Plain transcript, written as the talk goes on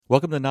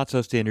Welcome to Not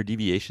So Standard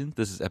Deviation.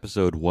 This is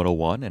episode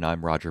 101, and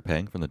I'm Roger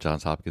Peng from the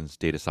Johns Hopkins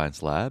Data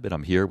Science Lab, and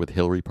I'm here with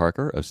Hilary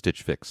Parker of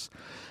Stitch Fix.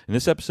 In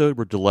this episode,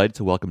 we're delighted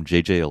to welcome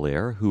JJ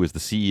Allaire, who is the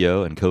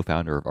CEO and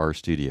co-founder of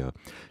RStudio.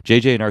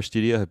 JJ and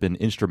RStudio have been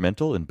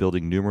instrumental in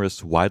building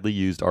numerous widely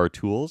used R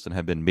tools and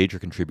have been major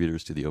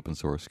contributors to the open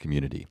source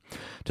community.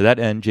 To that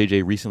end,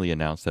 JJ recently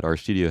announced that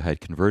RStudio had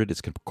converted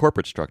its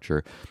corporate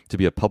structure to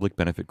be a public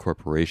benefit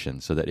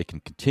corporation so that it can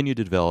continue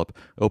to develop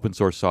open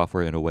source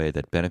software in a way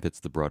that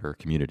benefits the broader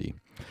community. In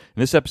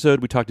this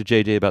episode, we talked to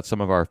JJ about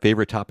some of our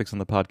favorite topics on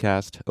the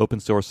podcast: open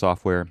source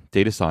software,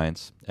 data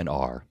science, and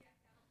R.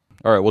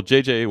 All right, well,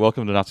 JJ,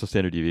 welcome to Not So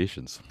Standard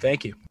Deviations.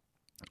 Thank you.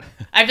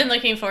 I've been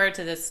looking forward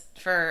to this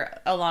for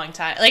a long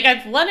time. Like,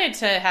 I've wanted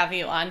to have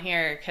you on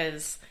here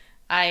because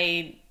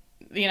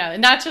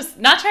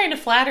not trying to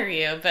flatter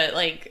you, but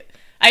like,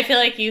 I feel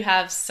like you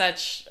have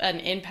such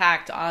an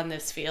impact on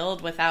this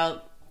field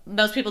without,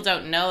 most people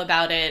don't know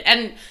about it.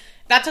 And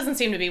that doesn't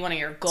seem to be one of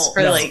your goals.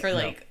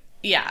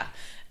 Yeah.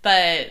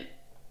 But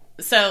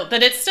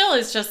it still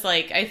is just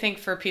like, I think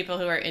for people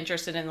who are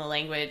interested in the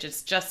language,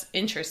 it's just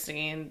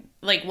interesting,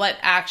 like what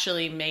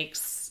actually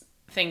makes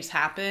things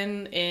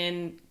happen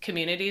in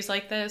communities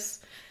like this,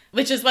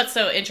 which is what's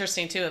so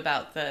interesting too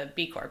about the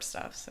B Corp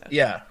stuff. So.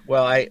 Yeah.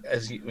 Well,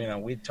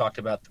 we talked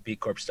about the B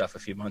Corp stuff a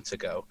few months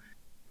ago.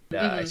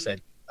 I said,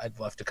 I'd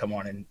love to come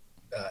on and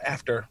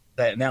after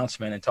that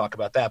announcement and talk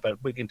about that, but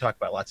we can talk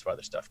about lots of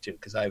other stuff too.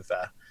 Cause I've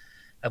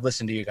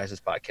listened to you guys'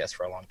 podcast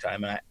for a long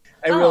time, and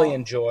I really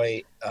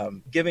enjoy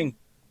giving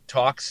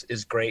talks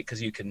is great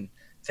because you can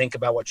think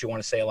about what you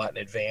want to say a lot in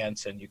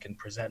advance and you can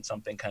present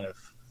something kind of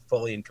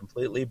fully and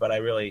completely, but I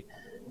really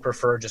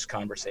prefer just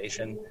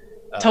conversation.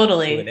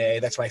 Totally. Q&A.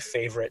 That's my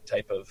favorite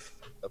type of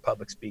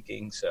public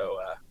speaking. So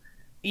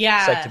yeah,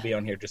 it's like to be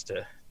on here just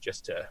to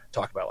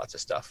talk about lots of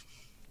stuff.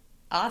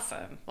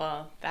 Awesome.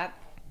 Well, that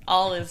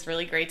all is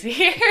really great to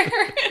hear.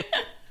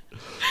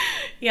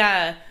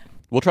 Yeah.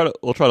 We'll try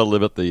to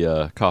limit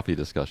the coffee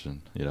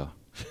discussion, you know.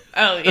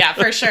 Oh yeah,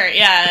 for sure.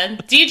 Yeah.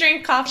 Do you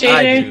drink coffee?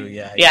 I do.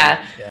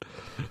 Yeah.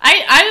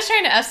 I was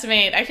trying to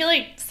estimate. I feel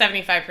like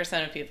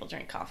 75% of people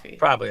drink coffee.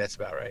 Probably that's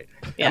about right.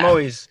 Yeah. I'm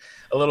always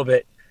a little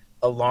bit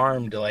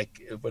alarmed,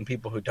 like when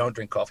people who don't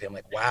drink coffee. I'm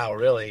like, wow,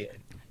 really?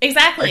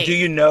 Exactly. Or do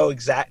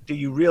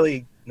you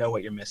really know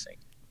what you're missing?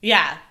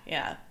 Yeah.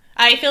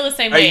 I feel the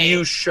same way. Are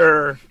you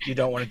sure you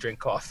don't want to drink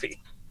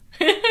coffee?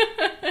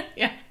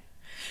 Yeah.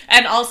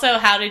 And also,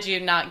 how did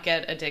you not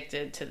get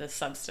addicted to this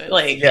substance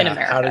in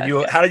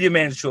America? How did you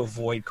manage to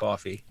avoid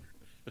coffee?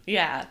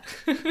 Yeah.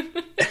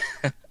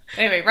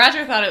 Anyway,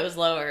 Roger thought it was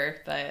lower,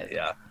 but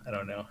yeah, I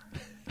don't know.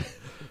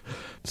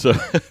 So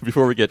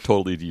before we get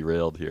totally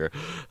derailed here,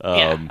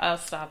 I'll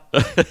stop.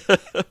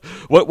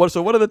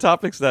 So one of the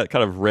topics that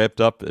kind of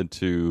ramped up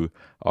into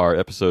our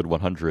episode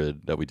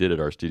 100 that we did at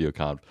RStudio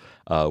Conf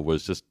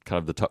was just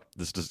kind of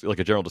like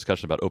a general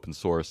discussion about open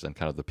source and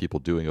kind of the people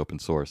doing open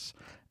source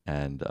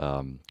and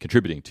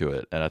contributing to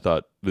it. And I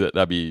thought you'd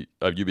be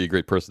a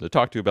great person to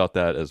talk to about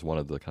that as one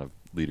of the kind of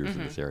leaders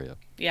in this area.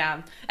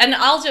 Yeah. And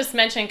I'll just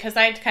mention, because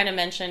I kind of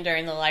mentioned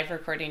during the live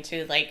recording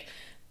too, like,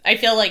 I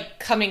feel like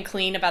coming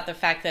clean about the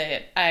fact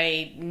that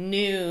I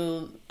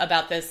knew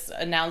about this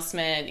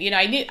announcement. You know,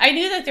 I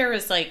knew that there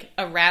was like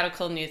a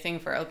radical new thing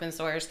for open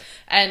source.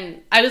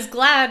 And I was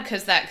glad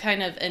because that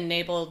kind of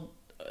enabled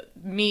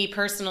me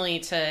personally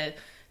to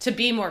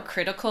be more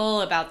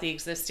critical about the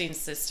existing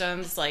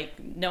systems, like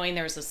knowing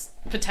there was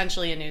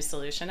potentially a new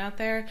solution out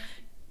there.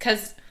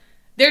 Because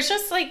there's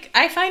just like,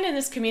 I find in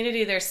this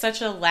community, there's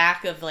such a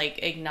lack of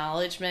like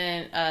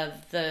acknowledgement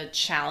of the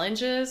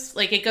challenges.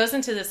 Like it goes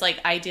into this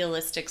like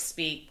idealistic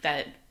speak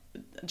that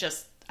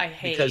just, I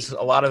hate. Because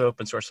a lot of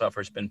open source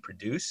software has been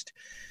produced.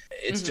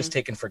 It's just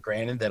taken for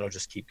granted that it'll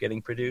just keep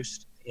getting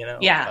produced, you know?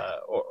 Yeah.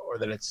 Or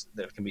that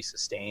it can be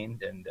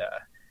sustained. And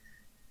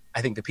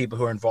I think the people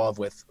who are involved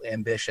with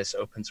ambitious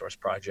open source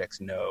projects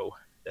know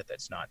that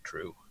that's not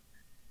true.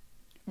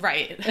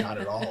 Right. Not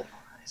at all.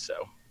 So.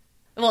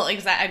 Well,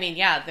 exactly. I mean,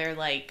 yeah, they're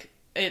like,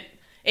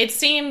 it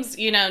seems,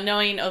 you know,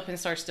 knowing open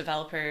source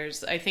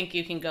developers, I think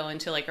you can go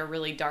into like a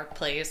really dark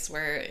place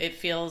where it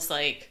feels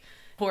like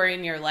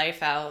pouring your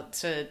life out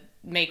to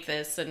make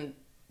this, and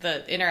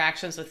the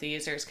interactions with the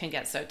users can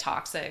get so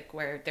toxic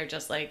where they're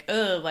just like,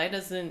 oh, why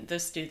doesn't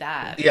this do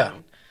that? Yeah.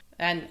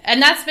 And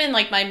that's been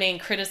like my main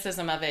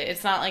criticism of it.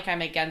 It's not like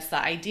I'm against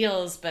the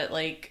ideals, but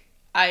like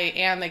I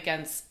am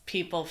against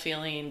people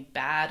feeling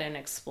bad and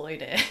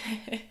exploited.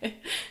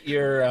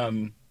 You're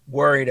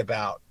worried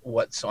about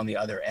what's on the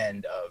other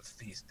end of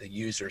the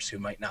users who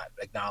might not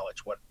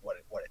acknowledge what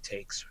it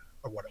takes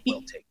or what it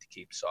will take to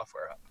keep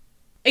software up.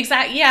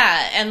 Exactly.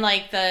 Yeah. And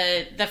like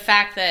the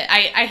fact that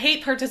I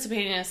hate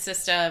participating in a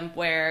system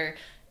where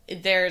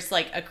there's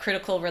like a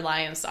critical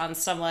reliance on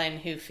someone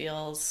who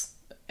feels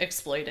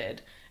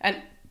exploited. And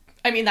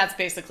I mean, that's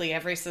basically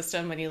every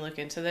system when you look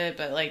into it,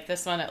 but like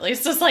this one at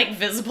least is like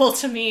visible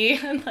to me.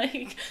 And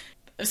like,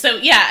 so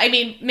yeah, I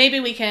mean, maybe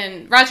we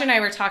can, Roger and I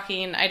were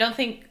talking, I don't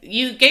think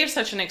you gave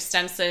such an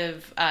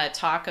extensive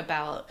talk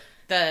about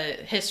the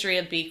history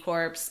of B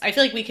Corps. I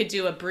feel like we could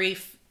do a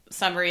brief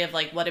summary of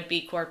like what a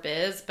B Corp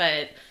is,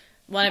 but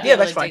want to be Yeah, able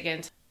that's to fine. dig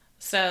into.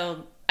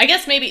 So I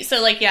guess maybe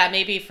so like yeah,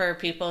 maybe for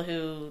people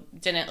who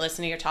didn't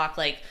listen to your talk,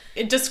 like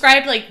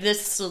describe like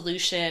this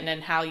solution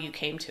and how you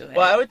came to it.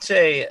 Well, I would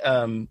say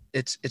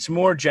it's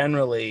more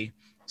generally.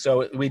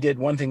 So we did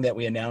one thing that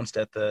we announced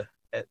at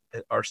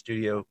our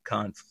studio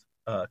conf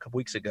a couple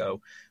weeks ago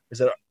is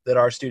that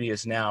our studio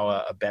is now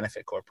a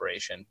benefit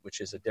corporation,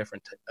 which is a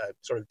different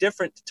sort of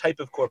different type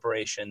of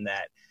corporation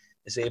that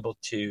is able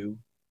to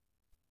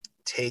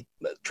take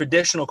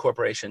traditional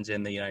corporations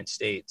in the United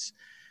States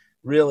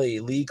really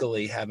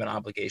legally have an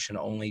obligation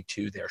only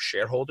to their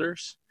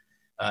shareholders.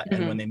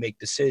 And when they make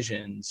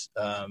decisions,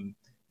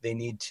 they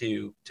need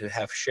to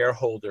have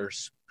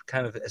shareholders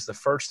kind of as the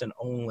first and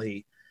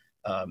only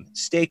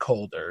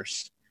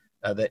stakeholders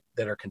that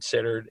are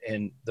considered.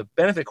 And the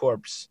benefit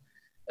corps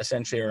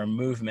essentially are a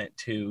movement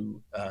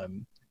to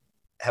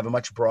have a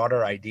much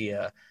broader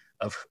idea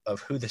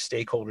of who the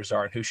stakeholders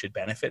are and who should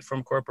benefit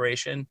from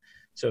corporation.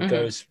 So it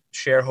goes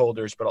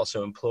shareholders, but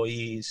also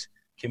employees,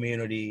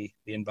 community,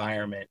 the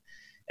environment,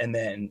 and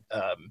then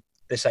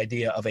this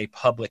idea of a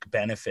public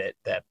benefit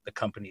that the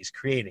company is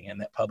creating.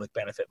 And that public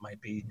benefit might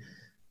be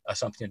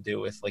something to do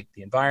with like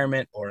the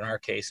environment, or in our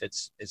case,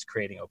 it's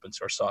creating open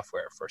source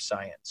software for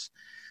science.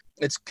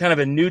 It's kind of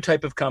a new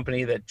type of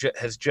company that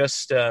has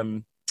just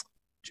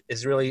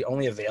is really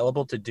only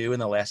available to do in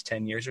the last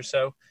 10 years or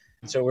so.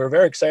 So we're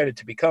very excited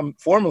to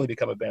formally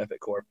become a benefit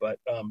corp. But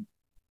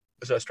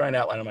as I was trying to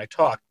outline in my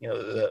talk,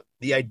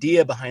 the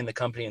idea behind the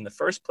company in the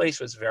first place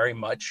was very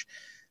much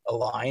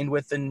aligned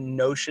with the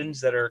notions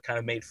that are kind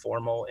of made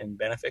formal in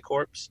benefit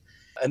corps.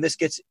 And this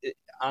gets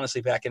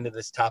honestly back into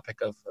this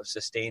topic of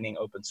sustaining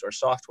open source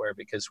software,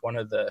 because one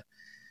of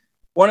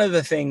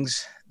the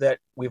things that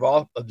we've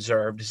all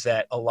observed is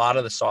that a lot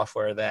of the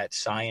software that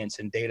science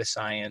and data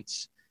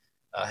science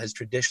has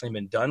traditionally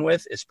been done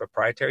with is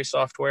proprietary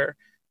software.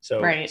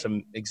 So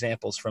some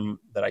examples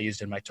that I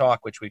used in my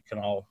talk, which we can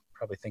all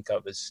probably think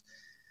of, is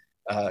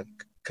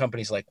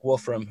companies like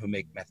Wolfram, who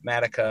make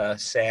Mathematica,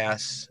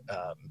 SAS,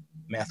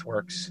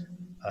 MathWorks,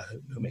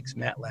 who makes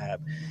MATLAB.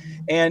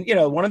 And,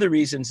 one of the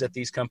reasons that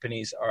these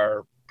companies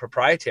are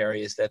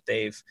proprietary is that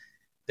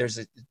there's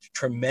a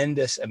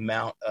tremendous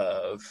amount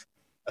of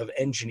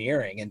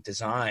engineering and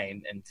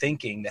design and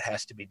thinking that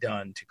has to be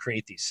done to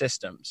create these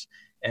systems.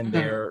 And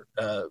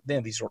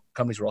these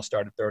companies were all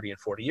started 30 and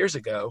 40 years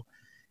ago,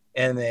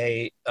 and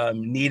they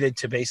needed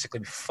to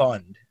basically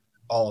fund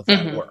all of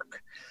that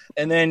work.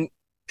 And then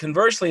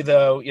conversely,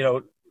 though,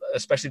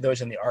 especially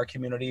those in the R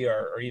community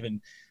or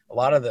even a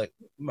lot of the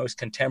most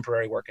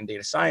contemporary work in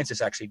data science is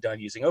actually done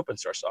using open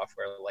source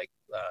software like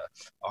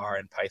R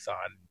and Python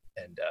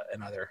and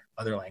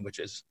other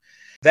languages.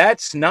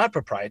 That's not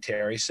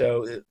proprietary.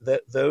 So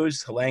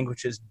those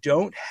languages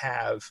don't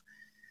have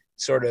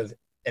sort of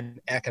an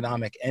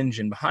economic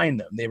engine behind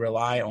them. They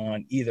rely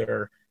on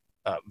either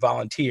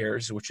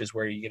volunteers, which is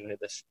where you get into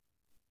this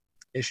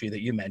issue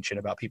that you mentioned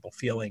about people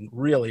feeling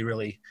really,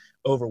 really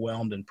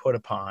overwhelmed and put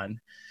upon,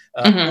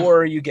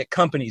 or you get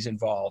companies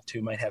involved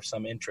who might have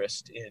some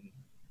interest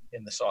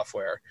in the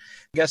software.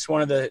 I guess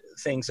one of the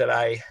things that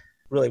I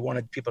really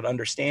wanted people to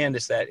understand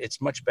is that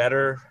it's much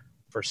better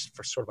for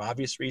sort of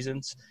obvious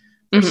reasons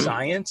for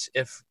science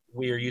if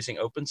we are using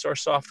open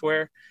source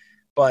software,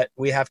 but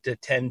we have to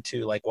tend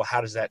to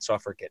how does that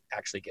software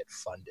actually get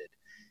funded?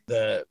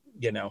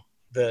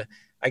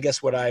 I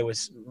guess what I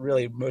was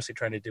really mostly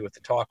trying to do with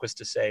the talk was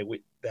to say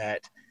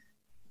that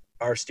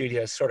our studio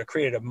has sort of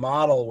created a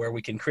model where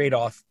we can create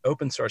off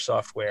open source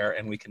software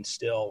and we can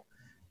still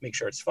make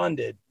sure it's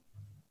funded.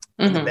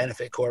 And the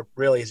Benefit Corp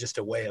really is just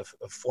a way of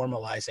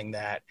formalizing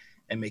that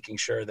and making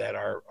sure that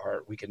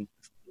we can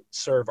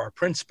serve our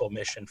principal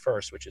mission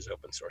first, which is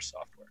open source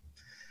software.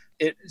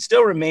 It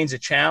still remains a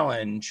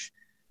challenge.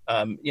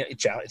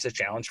 It's a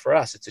challenge for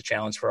us. It's a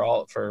challenge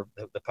for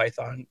the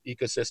Python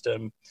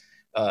ecosystem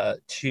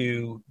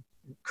to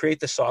create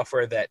the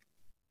software that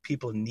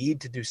people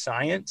need to do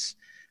science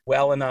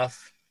well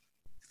enough,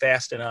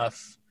 fast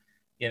enough,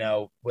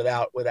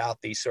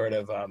 without the sort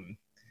of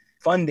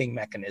funding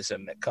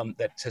mechanism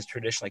that has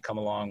traditionally come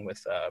along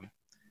with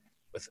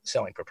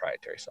selling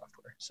proprietary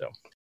software. So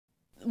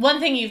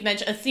one thing you've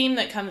mentioned, a theme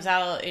that comes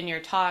out in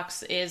your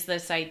talks, is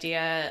this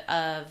idea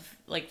of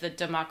the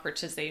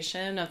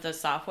democratization of the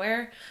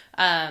software,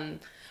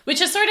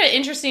 which is sort of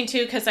interesting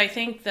too, because I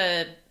think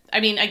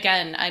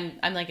again,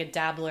 I'm like a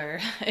dabbler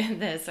in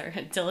this, or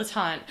a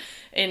dilettante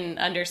in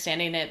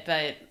understanding it,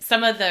 but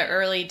some of the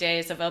early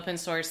days of open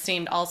source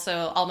seemed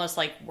also almost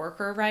like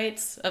worker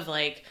rights of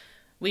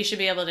we should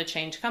be able to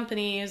change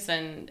companies.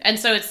 And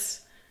so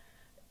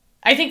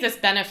I think this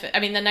benefit,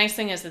 the nice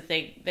thing is that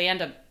they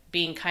end up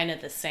being kind of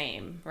the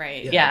same,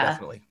 right? Yeah.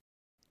 Definitely.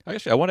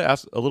 Actually, I want to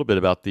ask a little bit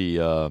about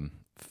the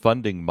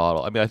funding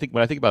model. I think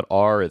when I think about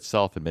R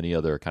itself and many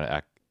other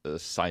kind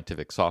of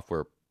scientific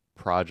software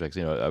projects,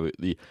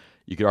 you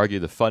could argue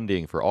the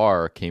funding for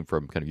R came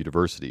from kind of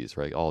universities,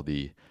 right? All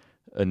the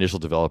initial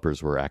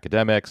developers were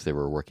academics; they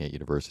were working at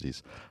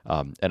universities,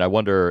 and I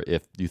wonder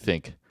if you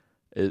think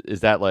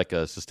Is that like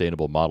a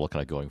sustainable model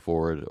kind of going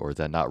forward, or is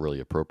that not really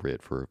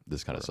appropriate for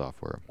this kind of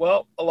software?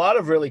 Well, a lot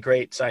of really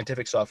great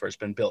scientific software has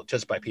been built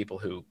just by people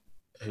who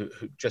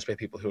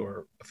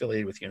are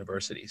affiliated with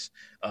universities.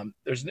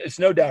 It's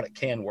no doubt it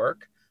can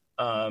work.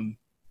 I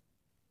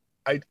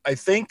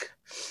think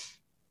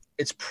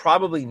it's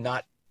probably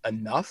not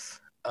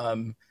enough.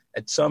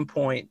 At some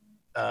point,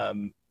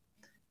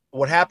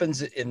 what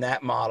happens in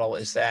that model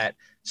is that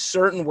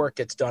certain work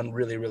gets done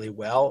really, really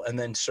well, and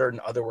then certain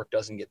other work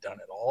doesn't get done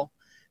at all.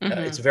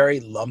 It's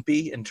very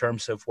lumpy in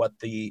terms of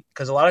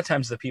because a lot of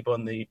times the people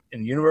in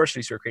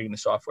universities who are creating the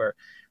software are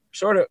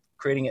sort of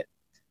creating it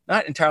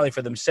not entirely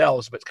for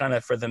themselves, but kind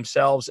of for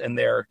themselves and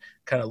their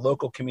kind of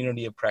local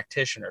community of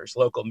practitioners,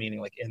 local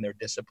meaning like in their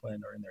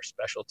discipline or in their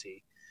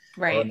specialty,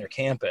 right, or on their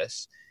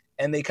campus.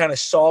 And they kind of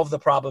solve the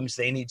problems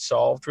they need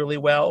solved really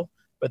well.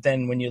 But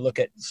then when you look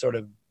at sort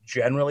of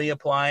generally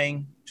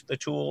applying the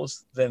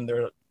tools, then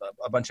there are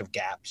a bunch of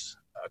gaps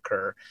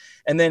occur.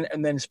 And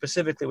then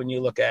specifically when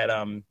you look at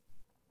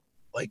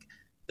like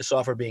the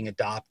software being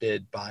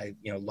adopted by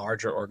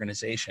larger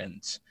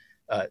organizations,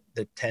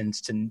 that tends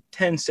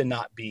to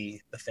not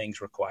be the things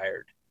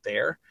required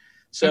there.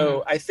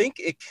 So I think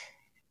it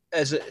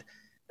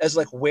as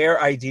like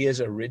where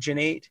ideas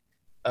originate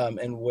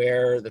and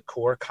where the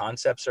core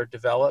concepts are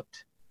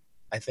developed,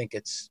 I think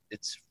it's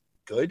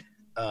good.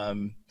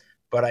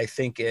 But I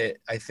think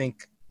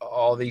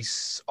all the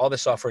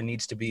software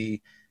needs to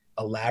be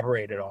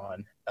elaborated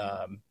on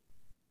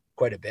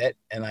quite a bit,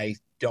 and I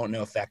don't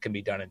know if that can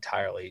be done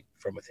entirely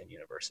from within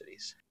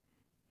universities.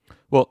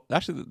 Well,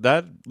 actually,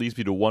 that leads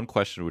me to one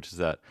question, which is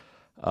that,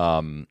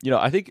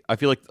 I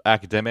feel like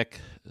academic,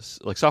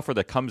 like software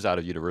that comes out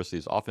of university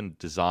is often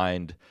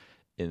designed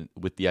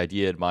with the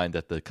idea in mind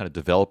that the kind of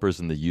developers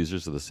and the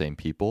users are the same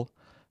people.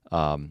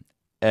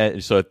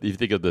 And so if you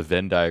think of the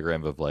Venn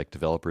diagram of like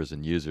developers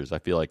and users, I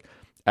feel like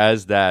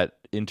as that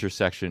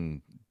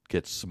intersection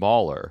gets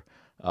smaller,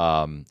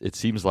 it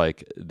seems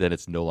like then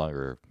it's no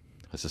longer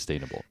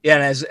sustainable. Yeah,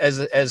 and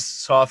as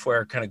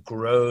software kind of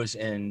grows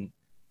in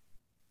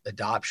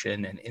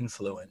adoption and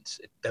influence,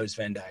 those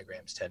Venn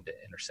diagrams tend to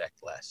intersect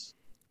less.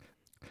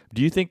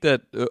 Do you think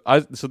that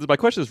my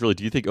question is really,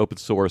 do you think open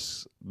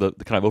source, the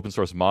kind of open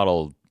source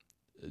model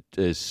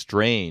is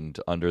strained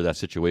under that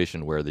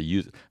situation where in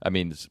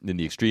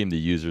the extreme, the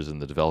users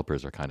and the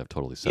developers are kind of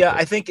totally separate? Yeah,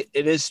 I think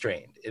it is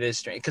strained. It is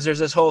strained because there's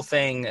this whole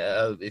thing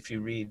of, if you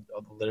read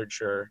all the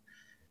literature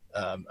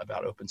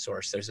about open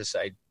source, there's this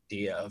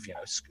idea of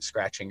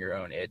scratching your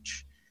own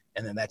itch,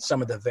 and then that's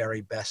some of the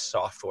very best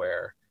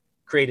software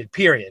created,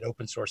 period,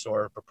 open source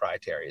or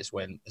proprietary, is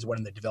when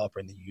the developer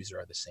and the user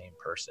are the same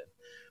person,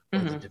 or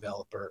the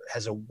developer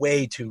has a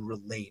way to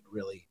relate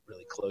really,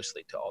 really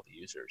closely to all the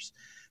users.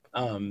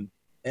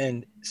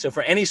 And so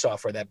for any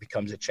software, that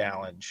becomes a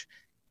challenge,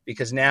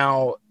 because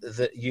now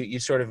you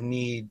sort of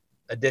need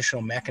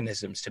additional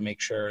mechanisms to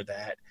make sure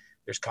that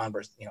there's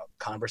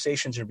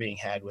conversations are being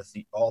had with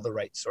all the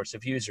right sorts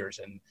of users,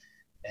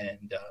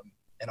 and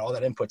all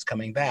that input's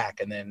coming back,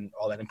 and then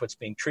all that input's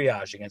being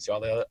triaged against all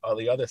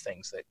the other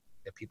things that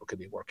people could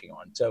be working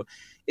on. So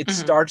it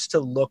starts to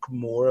look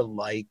more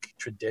like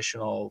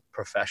traditional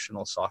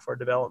professional software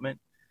development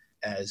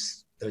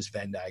as those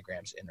Venn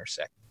diagrams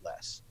intersect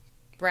less.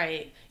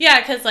 Right. Yeah,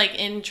 because like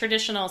in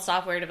traditional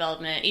software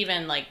development,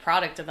 even like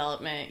product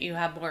development, you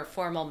have more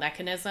formal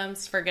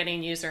mechanisms for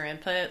getting user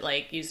input,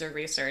 like user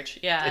research.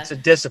 Yeah. It's a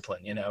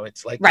discipline,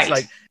 it's like, right. It's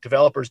like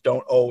developers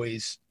don't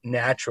always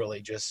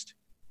naturally just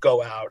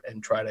go out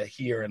and try to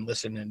hear and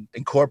listen and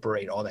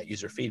incorporate all that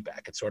user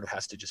feedback. It sort of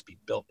has to just be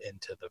built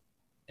into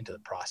the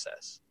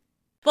process.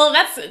 Well,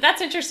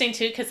 that's interesting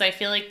too, because I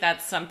feel like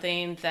that's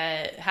something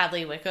that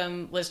Hadley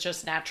Wickham was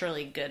just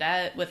naturally good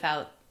at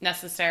without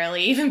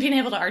necessarily even being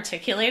able to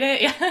articulate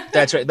it. Yeah,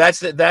 that's right.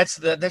 That's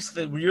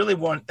we really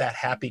want that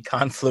happy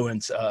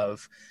confluence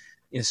of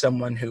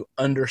someone who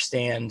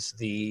understands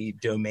the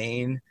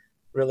domain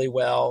really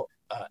well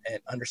and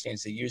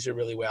understands the user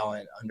really well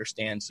and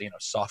understands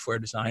software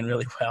design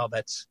really well.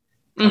 That's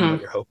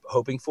what you're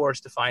hoping for,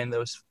 is to find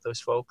those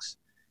folks.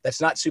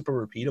 That's not super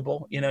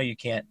repeatable. You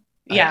can't.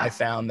 Yeah. I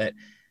found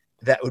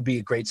that would be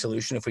a great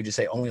solution if we just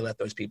say only let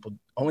those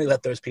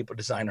people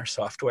design our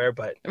software,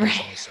 but there's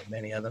only so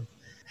many of them.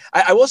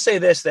 I will say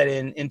this, that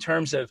in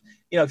terms of,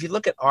 if you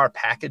look at our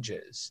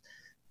packages,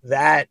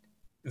 that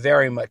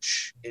very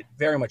much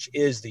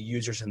is the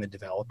users and the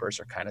developers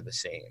are kind of the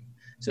same.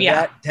 So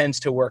that tends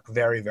to work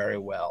very, very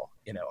well.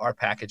 Our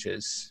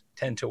packages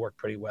tend to work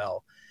pretty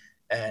well.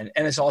 And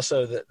it's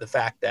also the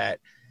fact that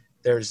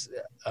there's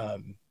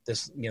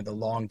this, the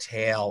long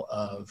tail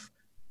of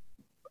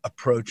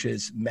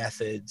approaches,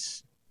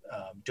 methods,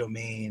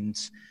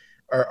 domains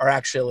are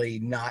actually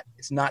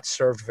not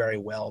served very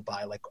well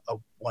by like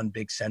one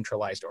big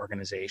centralized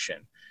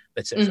organization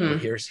that says, oh,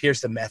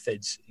 here's the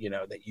methods,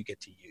 that you get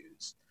to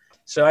use.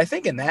 So I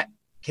think in that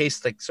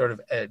case, like sort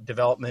of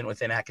development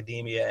within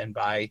academia and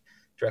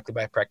directly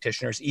by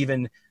practitioners,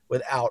 even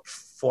without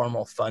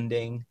formal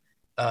funding,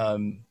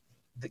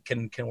 that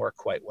can work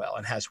quite well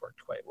and has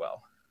worked quite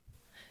well.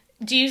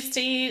 Do you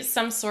see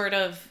some sort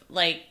of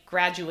like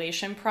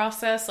graduation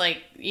process?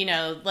 Like,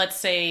 let's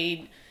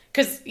say,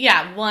 because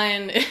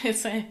one,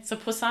 it's a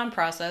Poisson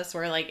process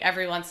where like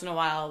every once in a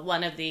while,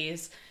 one of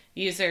these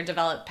user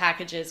developed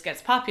packages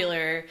gets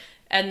popular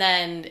and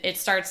then it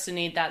starts to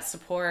need that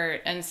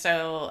support. And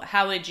so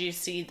how would you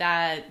see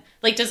that?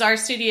 Like, does our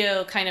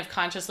studio kind of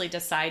consciously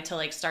decide to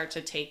like start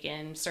to take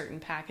in certain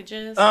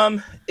packages?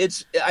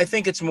 I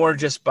think it's more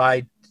just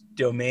by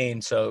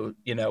domain. So,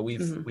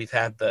 we've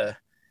had the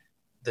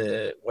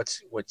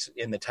what's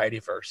in the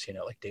tidyverse,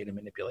 like data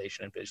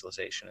manipulation and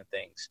visualization and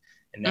things.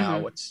 And now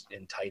what's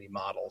in tidy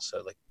models.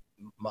 So like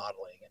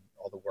modeling and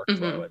all the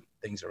workflow and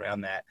things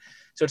around that.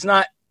 So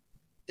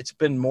it's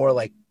been more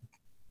like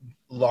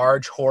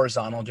large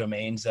horizontal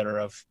domains that are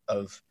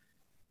of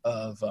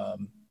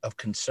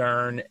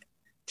concern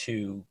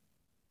to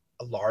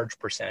a large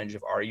percentage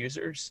of our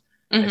users.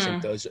 I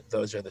think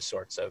those are the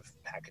sorts of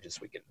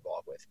packages we get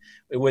involved with.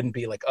 It wouldn't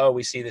be like, oh,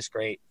 we see this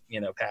great,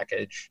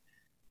 package,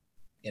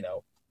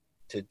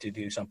 to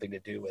do something to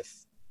do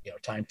with,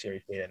 time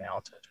series data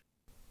analysis.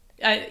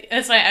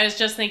 That's why I was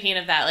just thinking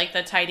of that, like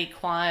the tidy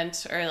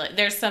quant, or like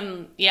there's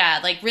some,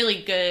 like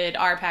really good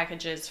R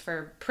packages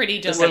for pretty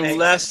domains. We're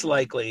less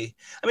likely.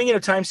 I mean,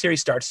 time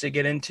series starts to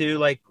get into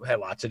like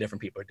lots of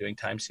different people are doing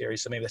time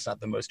series, so maybe that's not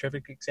the most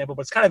terrific example,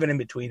 but it's kind of an in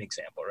between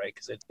example, right?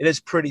 Because it is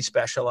pretty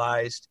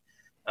specialized.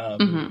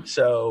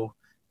 So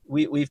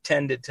we've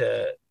tended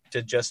to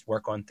just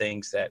work on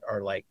things that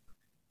are like,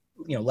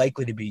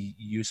 likely to be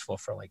useful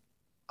for like,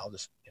 I'll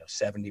just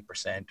 70%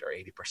 or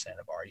 80%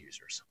 of our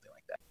users, something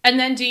like that. And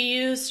then do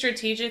you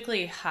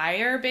strategically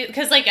hire?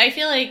 Because like I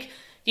feel like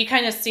you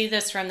kind of see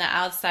this from the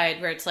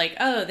outside where it's like,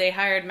 oh, they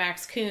hired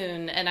Max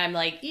Kuhn, and I'm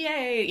like,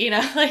 yay,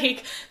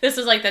 like this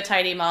is like the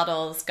tidy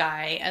models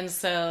guy. And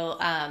so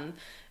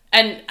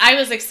and I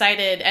was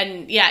excited,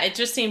 and it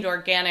just seemed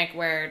organic,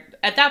 where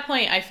at that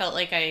point I felt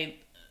like I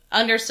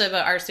understood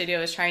what our studio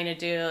was trying to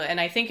do, and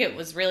I think it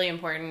was really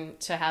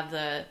important to have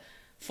the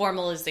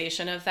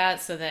formalization of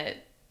that so that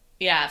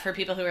for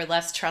people who are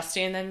less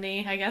trusting than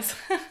me, I guess.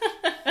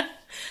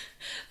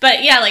 But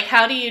like,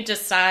 how do you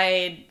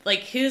decide,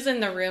 like, who's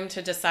in the room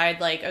to decide,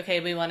 like, okay,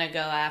 we want to go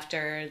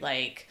after,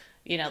 like,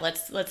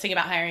 let's think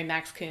about hiring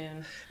Max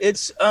Kuhn?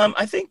 It's,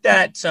 I think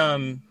that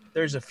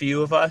there's a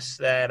few of us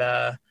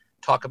that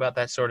talk about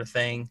that sort of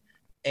thing.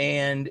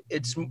 And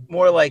it's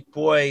more like,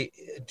 boy,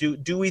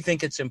 do we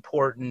think it's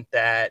important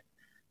that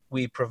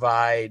we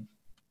provide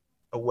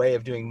a way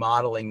of doing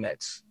modeling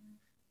that's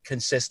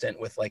consistent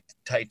with like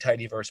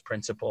tidyverse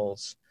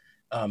principles,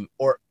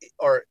 or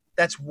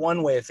that's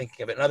one way of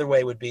thinking of it. Another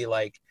way would be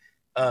like,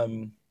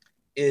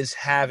 is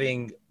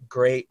having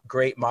great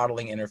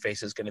modeling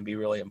interfaces going to be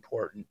really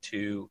important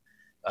to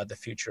the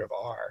future of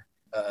R?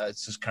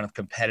 It's just kind of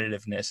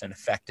competitiveness and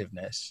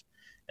effectiveness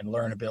and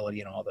learnability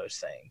and all those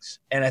things.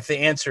 And if the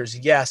answer is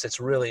yes, it's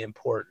really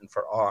important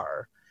for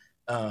R,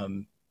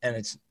 and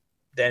that's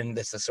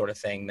the sort of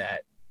thing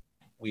that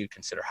we would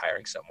consider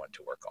hiring someone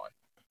to work on.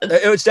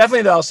 It's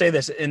definitely, I'll say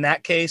this, in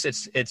that case,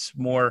 it's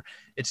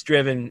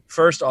driven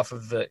first off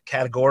of the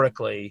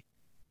categorically,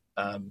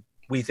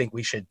 we think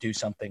we should do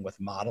something with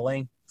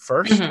modeling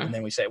first. And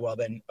then we say, well,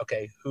 then,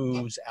 okay,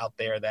 who's out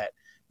there that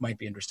might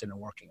be interested in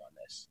working on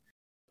this?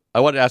 I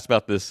wanted to ask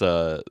about this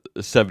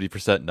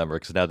 70% number,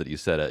 because now that you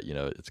said it,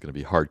 it's going to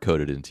be hard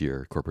coded into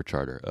your corporate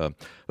charter.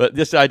 But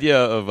this idea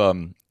of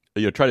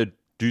try to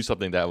do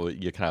something that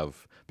would kind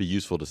of be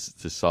useful to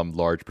some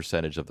large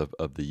percentage of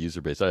the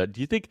user base. Do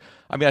you think?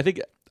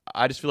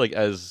 I just feel like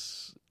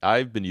as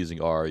I've been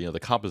using R, the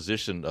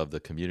composition of the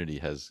community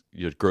has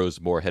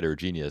grows more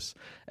heterogeneous.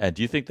 And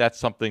do you think that's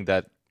something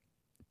that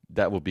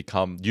will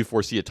become? Do you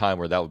foresee a time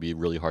where that would be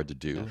really hard to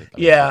do?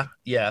 Yeah,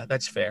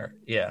 that's fair.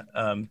 Yeah,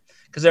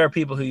 because there are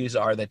people who use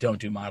R that don't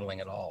do modeling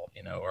at all,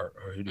 or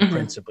who do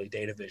principally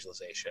data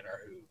visualization,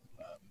 or who.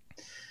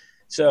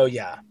 So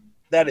yeah,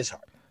 that is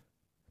hard.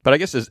 But I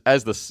guess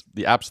as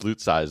the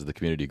absolute size of the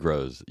community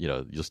grows,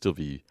 you'll still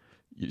be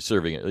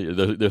serving.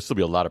 There'll still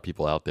be a lot of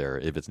people out there,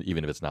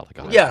 even if it's not like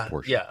a high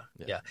proportion.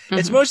 Yeah.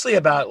 It's mostly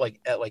about like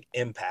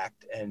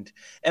impact and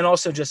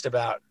also just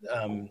about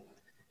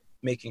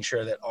making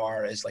sure that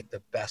R is like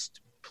the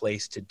best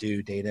place to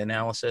do data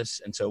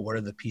analysis. And so, what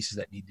are the pieces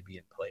that need to be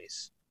in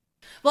place?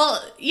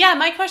 Well,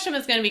 my question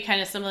was going to be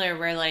kind of similar,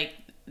 where like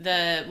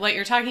what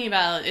you're talking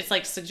about, it's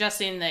like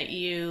suggesting that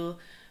you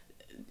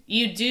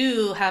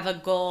do have a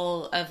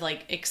goal of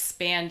like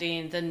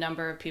expanding the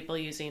number of people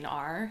using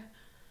R.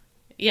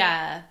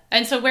 Yeah.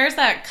 And so where's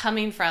that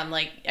coming from?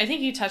 Like, I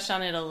think you touched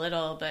on it a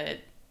little, but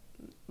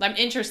I'm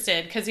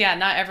interested because,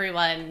 not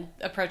everyone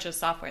approaches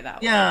software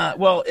that way. Yeah.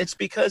 Well, it's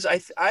because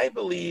I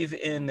believe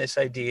in this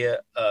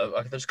idea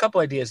of, there's a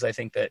couple ideas I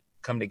think that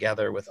come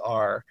together with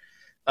R.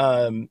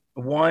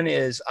 One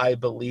is I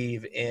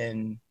believe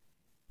in,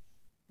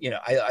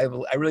 I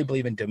really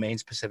believe in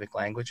domain-specific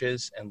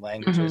languages and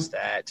languages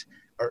that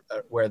are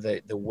where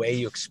the way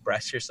you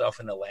express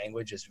yourself in the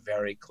language is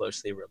very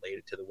closely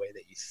related to the way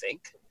that you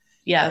think.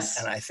 Yes.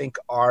 And I think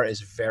R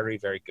is very,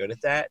 very good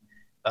at that.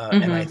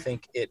 And I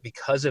think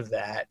because of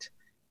that,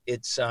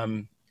 it's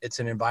it's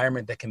an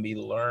environment that can be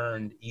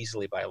learned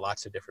easily by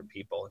lots of different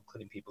people,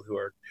 including people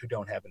who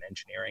don't have an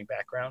engineering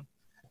background.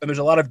 And there's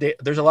a lot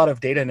of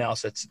data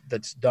analysis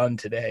that's done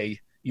today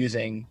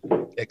using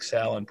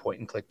Excel and point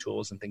and click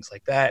tools and things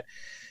like that.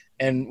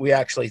 And we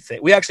actually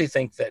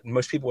think that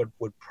most people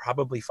would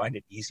probably find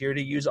it easier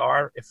to use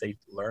R if they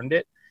learned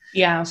it.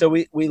 Yeah. So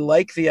we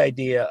like the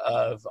idea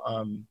of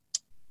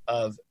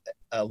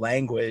a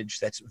language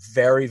that's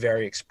very,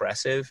 very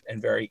expressive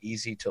and very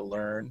easy to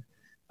learn,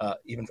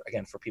 even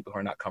again for people who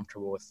are not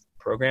comfortable with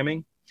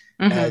programming,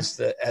 as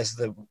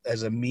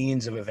a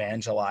means of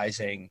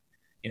evangelizing,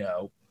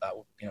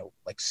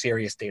 like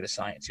serious data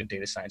science.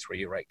 Data science where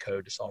you write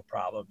code to solve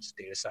problems.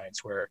 Data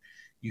science where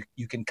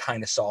you can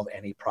kind of solve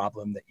any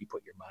problem that you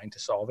put your mind to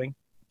solving.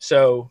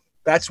 So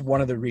that's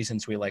one of the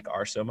reasons we like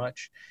R so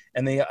much.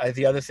 And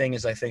the other thing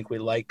is I think we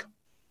like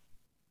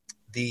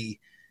the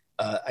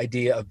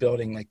idea of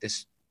building like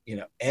this,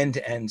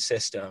 end-to-end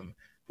system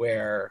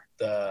where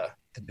the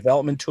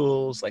development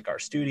tools like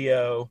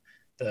RStudio,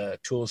 the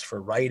tools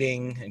for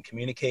writing and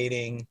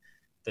communicating,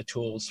 the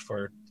tools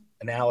for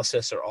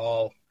analysis are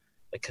all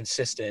like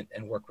consistent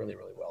and work really,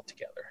 really well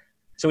together.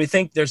 So we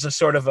think there's a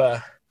sort of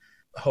a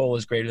whole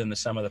is greater than the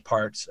sum of the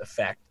parts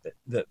effect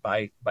that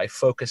by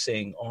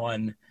focusing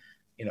on,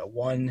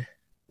 one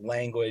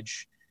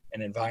language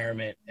and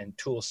environment and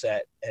tool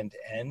set end to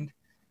end,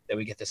 that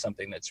we get to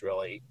something that's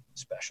really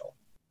special.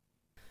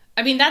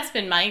 I mean, that's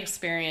been my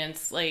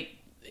experience, like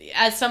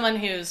as someone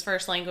whose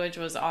first language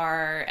was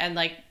R, and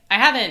like I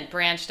haven't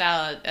branched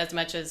out as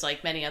much as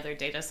like many other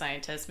data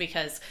scientists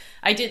because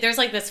there's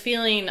like this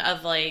feeling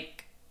of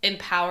like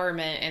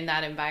empowerment in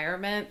that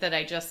environment that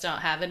I just don't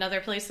have in other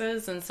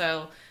places. And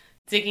so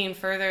digging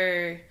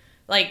further,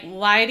 like,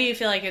 why do you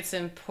feel like it's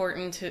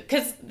important to,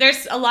 because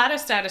there's a lot of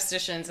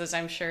statisticians, as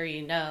I'm sure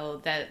you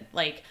know, that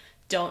like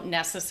don't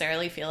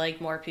necessarily feel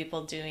like more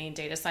people doing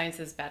data science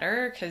is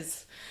better.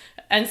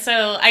 And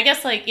so I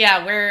guess like,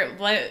 yeah,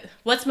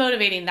 what's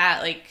motivating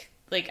that? Like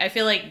I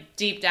feel like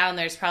deep down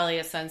there's probably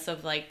a sense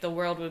of like the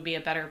world would be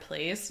a better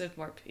place if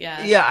more.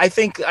 Yeah. I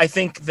think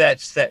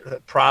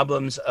that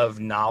problems of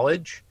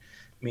knowledge,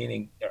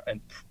 meaning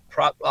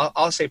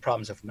I'll say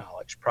problems of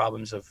knowledge,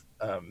 problems of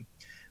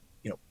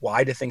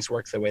why do things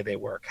work the way they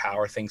work? How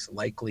are things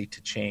likely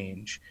to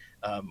change?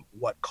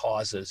 What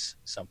causes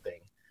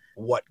something?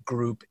 What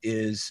group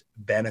is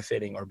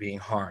benefiting or being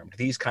harmed?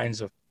 These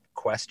kinds of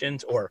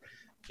questions, or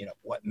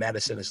what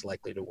medicine is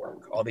likely to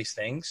work. All these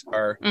things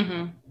are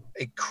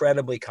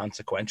incredibly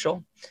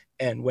consequential,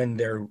 and when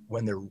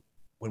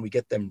we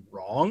get them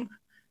wrong,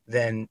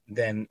 then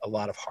a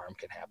lot of harm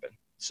can happen.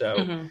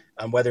 So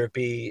whether it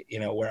be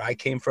where I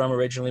came from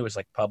originally was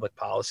like public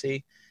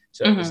policy,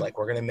 so it was like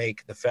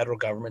the federal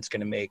government's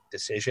going to make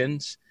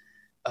decisions,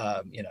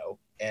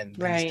 and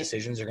these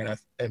decisions are going to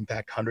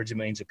impact hundreds of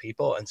millions of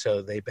people, and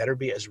so they better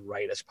be as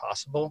right as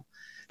possible.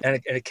 And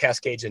it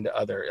cascades into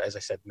other, as I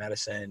said,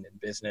 medicine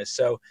and business.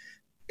 So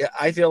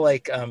I feel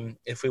like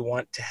if we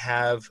want to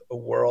have a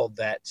world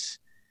that's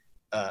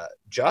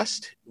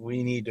just,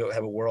 we need to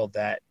have a world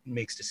that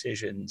makes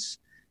decisions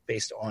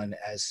based on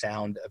as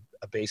sound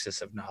a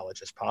basis of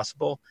knowledge as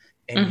possible,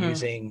 and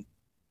using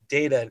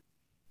data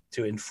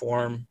to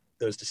inform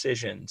those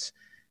decisions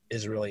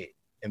is really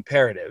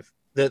imperative.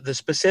 The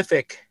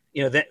specific,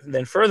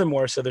 then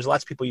furthermore, so there's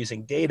lots of people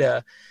using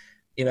data.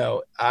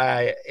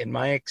 In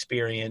my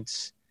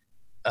experience,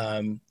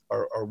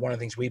 or one of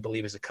the things we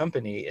believe as a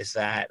company is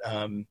that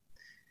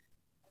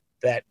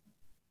that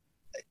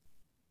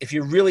if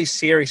you're really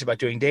serious about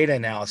doing data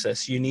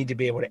analysis, you need to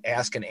be able to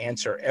ask and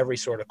answer every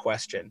sort of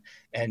question,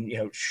 and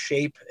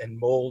shape and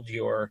mold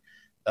your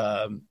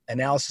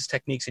analysis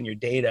techniques in your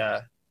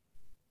data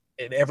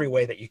in every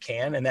way that you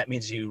can, and that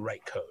means you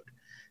write code.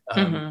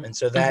 And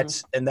so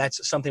that's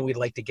something we'd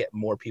like to get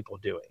more people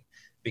doing,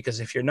 because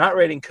if you're not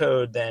writing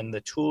code, then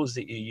the tools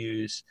that you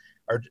use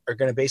are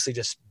going to basically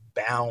just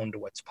bound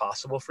what's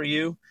possible for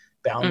you,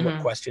 bound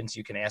what questions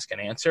you can ask and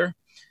answer.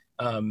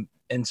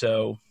 And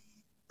so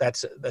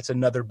that's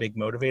another big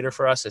motivator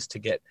for us, is to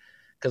get,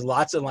 because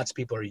lots and lots of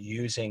people are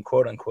using,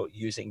 quote unquote,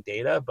 using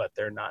data, but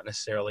they're not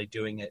necessarily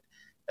doing it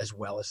as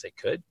well as they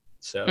could.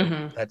 So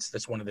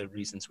that's one of the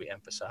reasons we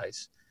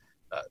emphasize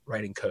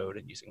writing code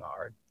and using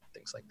R and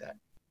things like that.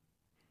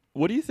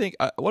 What do you think?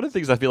 One of the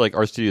things I feel like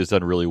RStudio has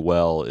done really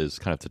well is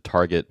kind of to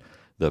target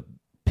the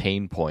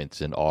pain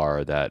points in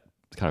R that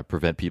kind of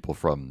prevent people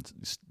from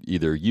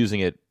either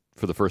using it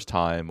for the first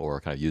time or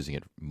kind of using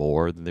it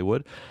more than they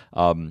would.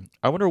 I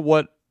wonder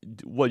what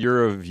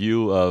your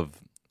view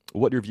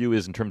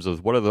is in terms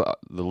of what are the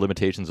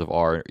limitations of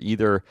R,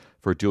 either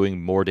for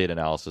doing more data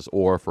analysis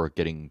or for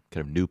getting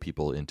kind of new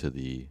people into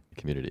the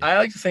community. I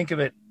like to think of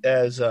it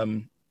as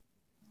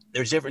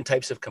there's different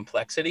types of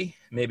complexity.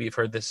 Maybe you've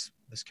heard this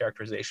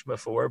characterization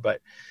before,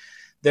 but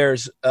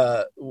there's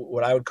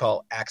what I would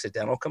call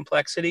accidental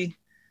complexity,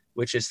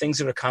 which is things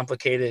that are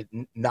complicated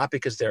not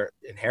because they're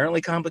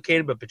inherently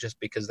complicated, but just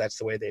because that's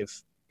the way they've,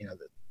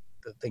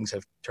 the things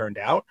have turned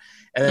out.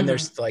 And then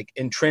there's like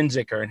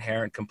intrinsic or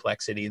inherent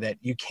complexity that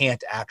you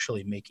can't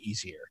actually make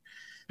easier.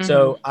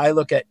 So I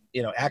look at,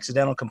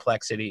 accidental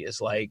complexity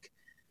is like,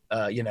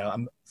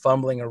 I'm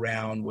fumbling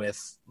around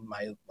with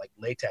my like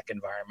LaTeX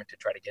environment to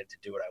try to get it to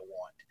do what I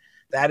want.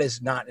 That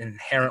is not an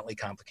inherently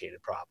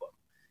complicated problem.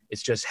 It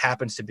just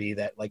happens to be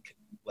that like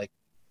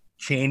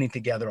chaining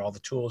together all the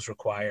tools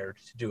required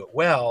to do it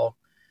well,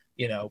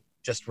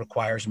 just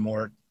requires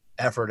more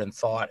effort and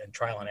thought and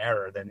trial and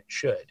error than it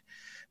should.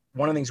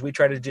 One of the things we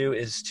try to do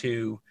is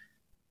to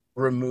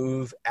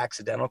remove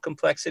accidental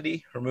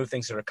complexity, remove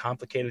things that are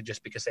complicated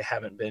just because they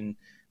haven't been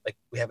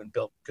we haven't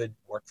built good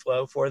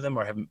workflow for them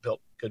or haven't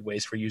built good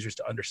ways for users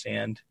to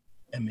understand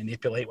and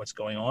manipulate what's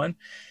going on.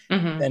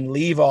 Then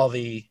leave all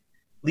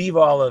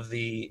of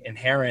the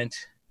inherent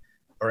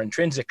or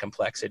intrinsic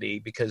complexity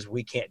because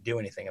we can't do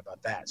anything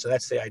about that. So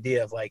that's the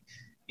idea of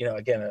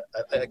again,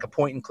 a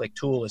point and click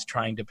tool is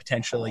trying to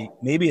potentially,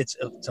 maybe it's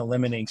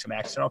eliminating some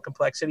accidental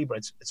complexity, but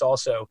it's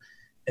also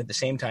at the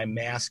same time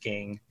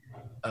masking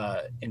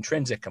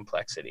intrinsic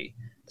complexity.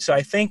 So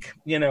I think,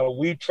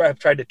 we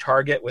tried to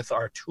target with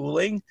our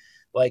tooling,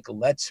 like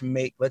let's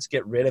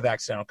get rid of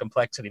accidental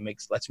complexity.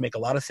 Let's make a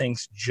lot of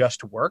things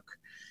just work.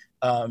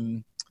 But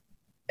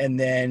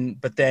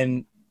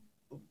then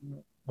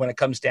when it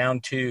comes down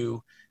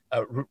to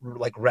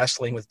like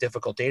wrestling with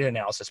difficult data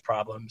analysis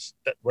problems,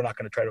 that we're not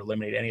going to try to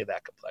eliminate any of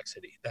that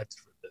complexity. That's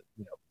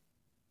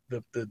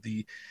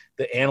the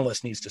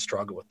analyst needs to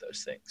struggle with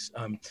those things.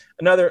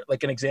 Another,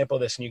 like an example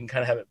of this, and you can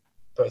kind of have it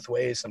both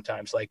ways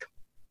sometimes, like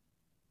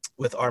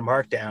with our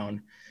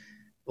markdown,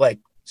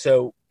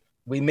 so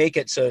we make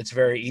it so it's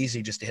very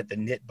easy just to hit the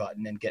knit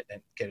button and get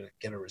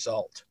a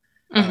result.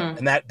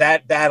 And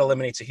that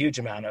eliminates a huge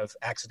amount of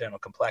accidental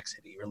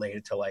complexity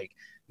related to like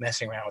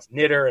messing around with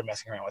knitter and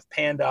messing around with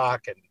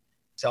pandoc and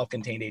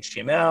self-contained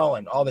HTML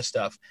and all this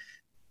stuff.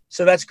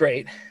 So that's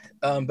great.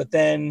 But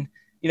then,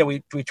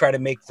 we try to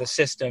make the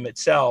system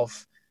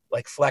itself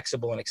like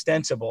flexible and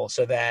extensible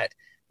so that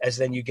as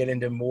then you get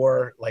into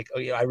more like,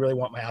 I really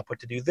want my output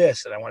to do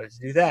this and I want it to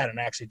do that. And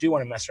I actually do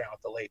want to mess around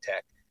with the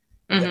LaTeX.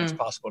 Then it's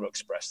possible to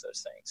express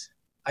those things.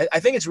 I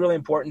think it's really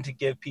important to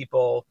give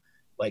people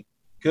like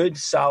good,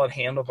 solid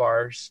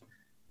handlebars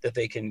that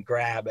they can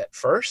grab at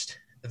first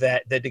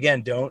that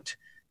again, don't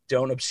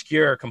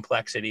obscure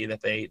complexity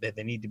that they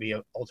need to be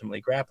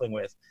ultimately grappling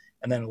with,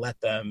 and then let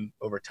them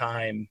over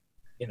time,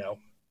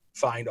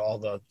 find all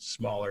the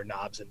smaller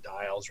knobs and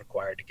dials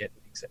required to get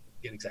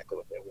exactly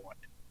what they want.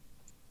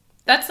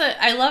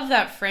 I love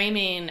that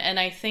framing, and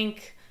I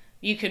think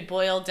you could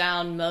boil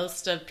down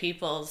most of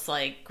people's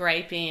like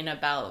griping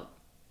about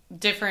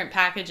different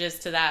packages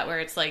to that, where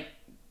it's like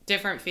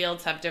different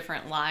fields have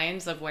different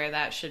lines of where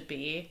that should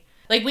be.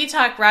 Like we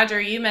talk, Roger,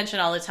 you mention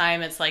all the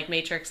time, it's like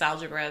matrix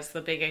algebra is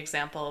the big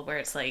example where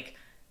it's like,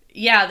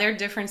 yeah, there are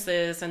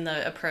differences in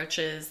the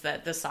approaches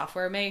that the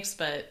software makes,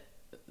 but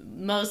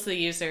most of the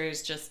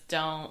users just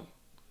don't,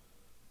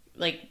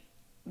 like,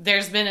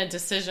 there's been a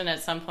decision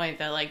at some point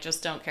that like,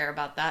 just don't care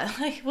about that.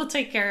 Like, we'll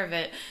take care of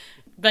it.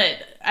 But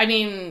I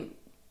mean,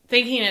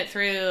 thinking it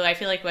through, I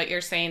feel like what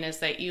you're saying is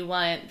that you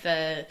want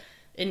the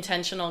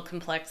intentional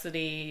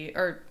complexity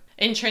or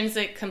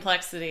intrinsic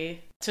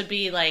complexity to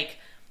be like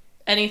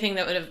anything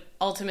that would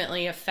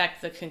ultimately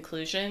affect the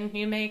conclusion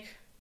you make.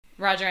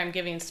 Roger, I'm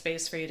giving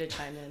space for you to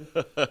chime in.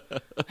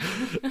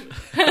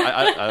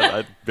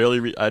 I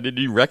barely, I didn't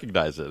even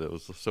recognize it. It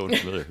was so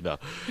unfamiliar. No.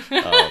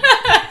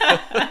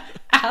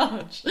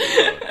 Ouch.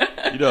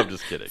 I'm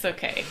just kidding. It's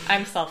okay.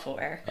 I'm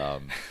self-aware.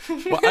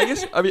 Well,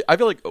 I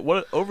feel like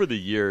over the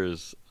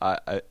years,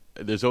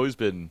 there's always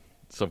been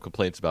some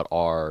complaints about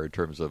R in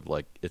terms of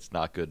like it's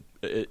not good.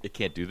 It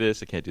can't do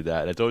this. It can't do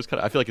that. And it's always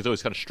I feel like it's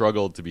always kind of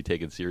struggled to be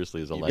taken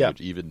seriously as a language,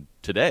 even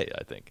today.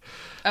 I think.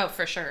 Oh,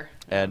 for sure.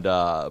 And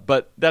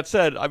but that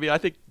said, I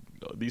think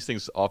these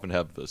things often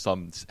have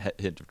some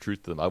hint of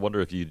truth to them. I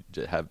wonder if you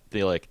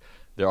feel like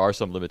there are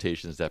some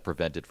limitations that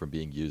prevent it from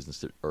being used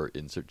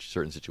in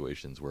certain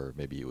situations where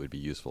maybe it would be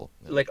useful.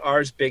 Like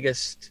R's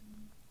biggest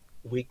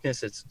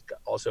weakness, it's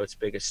also its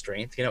biggest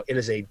strength.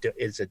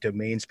 It's a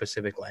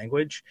domain-specific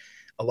language.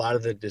 A lot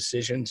of the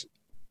decisions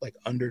like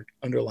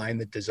underline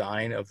the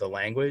design of the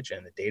language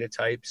and the data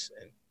types,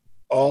 and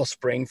all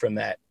spring from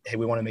that. Hey,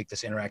 we want to make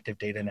this interactive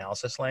data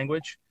analysis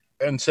language,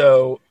 and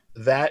so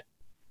that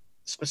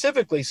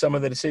specifically, some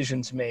of the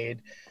decisions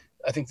made,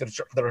 I think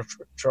that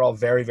are all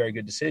very, very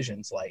good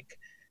decisions. Like,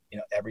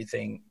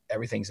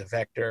 everything's a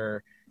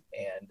vector,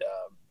 and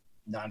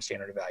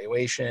non-standard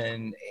evaluation,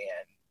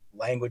 and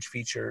language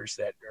features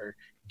that are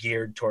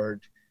geared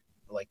toward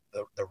like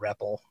the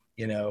REPL,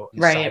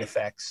 side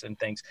effects and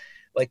things.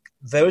 Like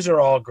those are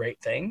all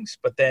great things.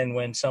 But then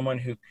when someone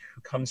who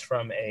comes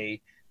from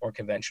a more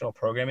conventional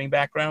programming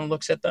background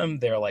looks at them,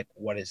 they're like,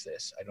 what is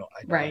this? I don't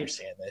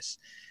understand this.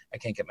 I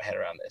can't get my head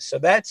around this. So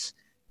that's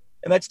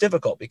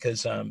difficult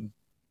because, and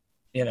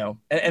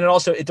it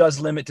also, it does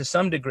limit to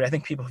some degree. I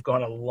think people have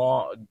gone a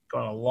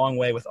long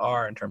way with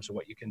R in terms of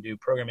what you can do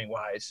programming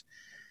wise.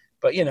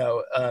 But,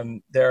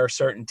 there are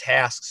certain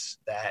tasks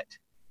that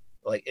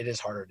like it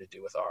is harder to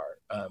do with R,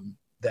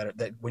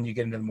 that when you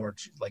get into more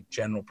like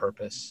general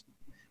purpose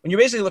when you're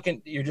basically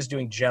looking, you're just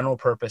doing general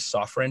purpose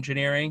software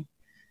engineering.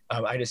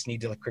 I just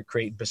need to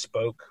create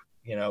bespoke,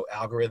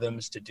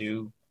 algorithms to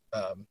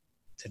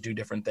do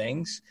different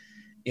things.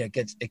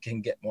 It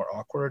can get more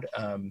awkward.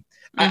 I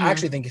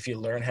actually think if you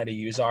learn how to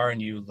use R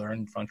and you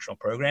learn functional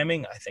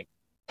programming, I think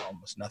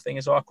almost nothing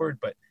is awkward.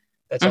 But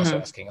that's also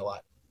asking a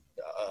lot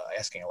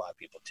of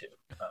people too.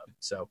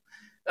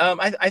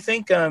 I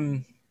think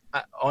on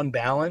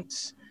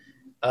balance,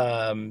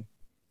 I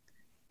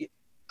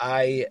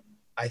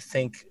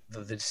think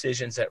the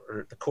decisions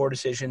the core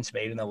decisions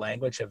made in the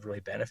language have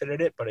really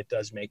benefited it, but it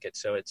does make it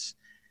so it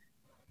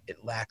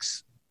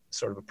lacks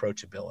sort of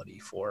approachability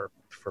for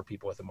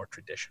people with a more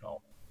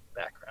traditional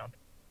background.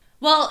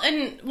 Well,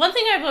 and one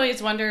thing I've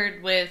always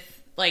wondered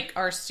with like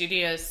our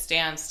studio's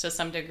stance to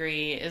some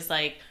degree is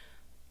like,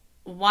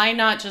 why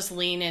not just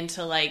lean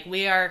into like,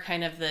 we are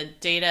kind of the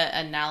data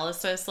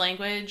analysis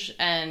language,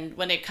 and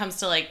when it comes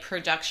to like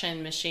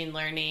production machine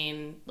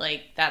learning,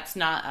 like that's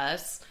not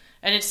us.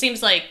 And it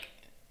seems like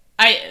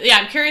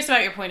I'm curious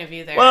about your point of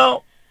view there.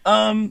 Well,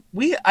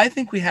 I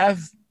think we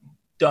have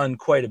done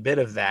quite a bit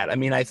of that. I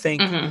mean, I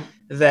think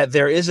that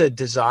there is a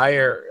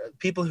desire,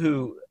 people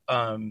who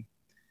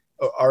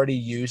already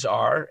use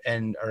R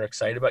and are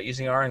excited about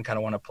using R and kind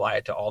of want to apply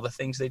it to all the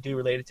things they do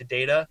related to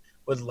data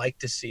would like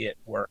to see it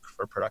work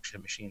for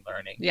production machine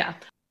learning. Yeah.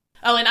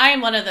 Oh, and I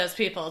am one of those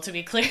people, to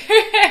be clear.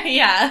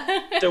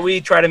 Yeah. So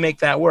we try to make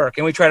that work,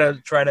 and we try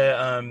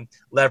to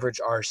leverage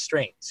our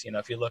strengths.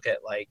 If you look at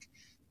like,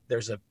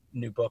 there's a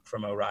new book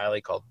from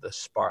O'Reilly called The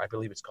Spark. I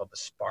believe it's called The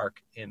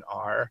Spark in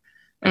R.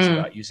 It's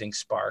about using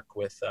Spark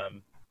with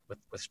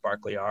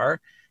Sparkly R,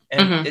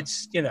 and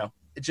it's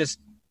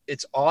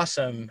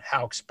awesome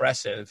how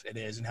expressive it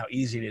is and how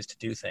easy it is to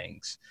do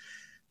things.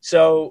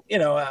 So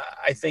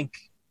I think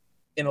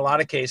in a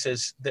lot of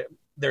cases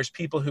there's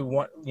people who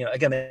want,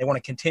 again, they want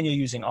to continue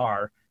using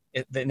R.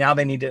 Now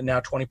they need to,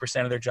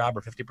 20% of their job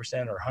or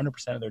 50% or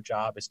 100% of their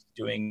job is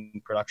doing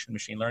production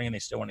machine learning, and they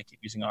still want to keep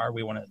using R.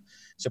 We want to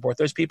support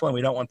those people, and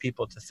we don't want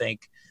people to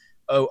think,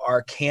 oh,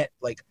 R can't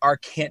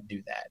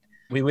do that.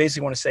 We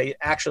basically want to say,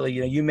 actually,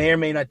 you may or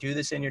may not do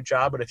this in your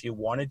job, but if you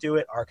want to do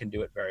it, R can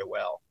do it very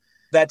well.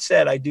 That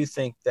said, I do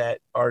think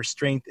that our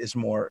strength is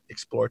more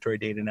exploratory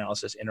data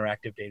analysis,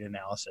 interactive data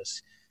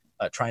analysis,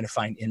 trying to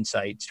find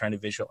insights, trying to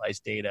visualize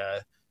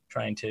data,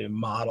 trying to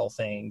model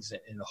things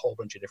in a whole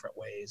bunch of different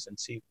ways and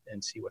see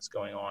what's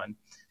going on.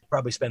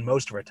 Probably spend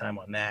most of our time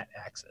on that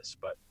axis,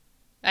 but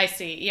I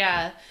see.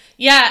 Yeah.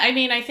 I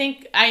mean, I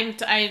think I'm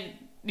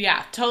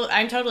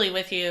totally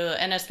with you,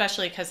 and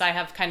especially because I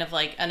have kind of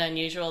like an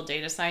unusual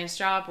data science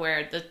job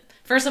where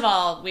first of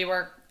all,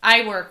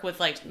 I work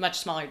with like much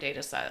smaller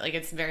data set, like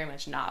it's very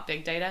much not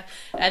big data,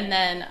 and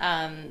then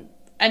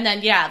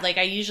like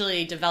I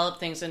usually develop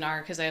things in R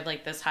because I have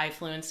like this high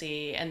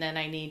fluency, and then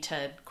I need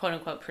to quote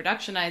unquote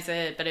productionize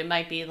it, but it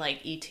might be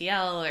like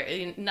ETL or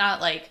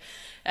not like,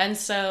 and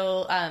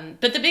so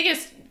but the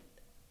biggest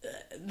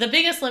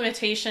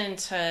limitation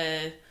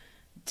to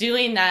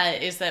doing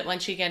that is that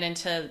once you get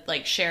into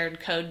like shared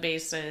code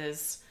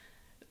bases,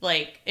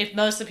 like if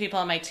most of the people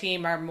on my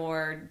team are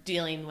more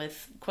dealing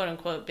with quote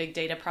unquote big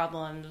data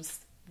problems,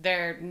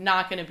 they're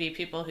not going to be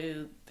people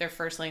who their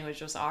first language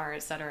was R,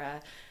 et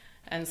cetera.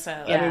 And so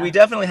I mean, we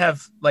definitely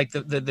have like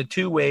the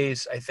two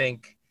ways I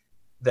think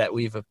that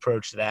we've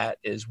approached that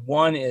is,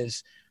 one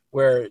is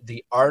where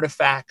the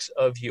artifacts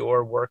of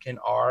your work in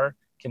R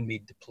can be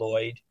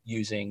deployed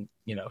using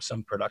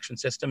some production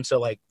system. So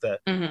like the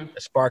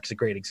Spark's a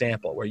great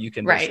example where you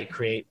can basically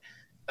create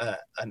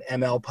an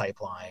ML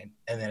pipeline,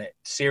 and then it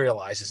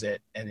serializes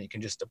it, and you can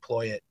just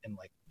deploy it in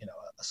like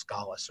a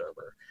Scala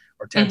server,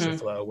 or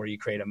TensorFlow where you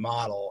create a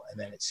model and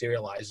then it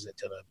serializes it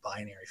to the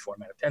binary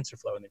format of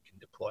TensorFlow, and then you can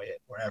deploy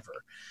it wherever.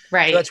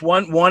 Right. So that's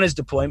one is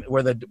deployment,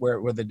 where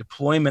the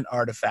deployment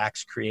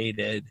artifacts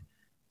created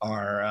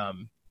are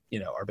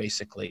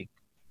basically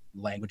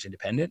language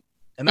independent.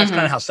 And that's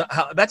kind of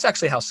how that's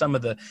actually how some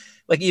of the,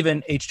 like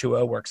even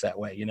H2O works that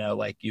way,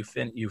 like you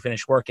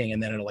finish working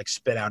and then it'll like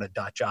spit out a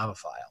 .java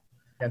file.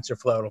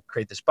 TensorFlow, it'll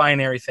create this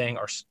binary thing,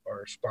 or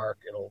Spark,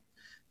 it'll,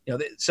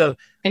 so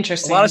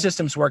interesting. A lot of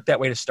systems work that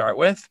way to start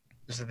with.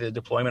 So the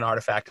deployment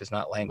artifact is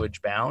not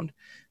language bound.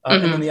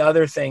 And then the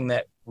other thing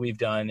that we've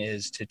done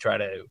is to try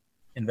to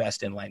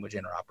invest in language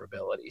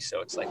interoperability.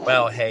 So it's like,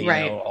 well,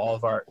 hey, all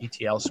of our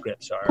ETL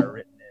scripts are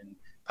written in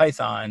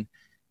Python.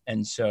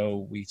 And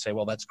so we say,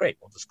 well, that's great.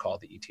 We'll just call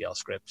the ETL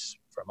scripts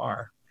from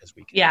R because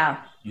we can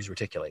use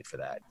Reticulate for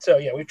that. So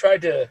we've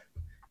tried to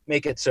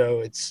make it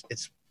so it's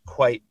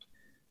quite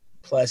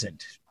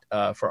pleasant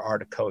for R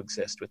to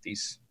coexist with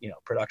these,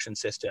 production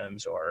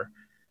systems or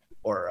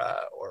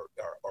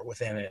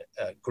within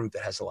a group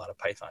that has a lot of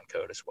Python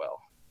code as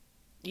well.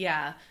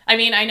 Yeah. I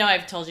mean, I know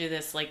I've told you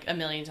this like a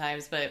million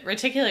times, but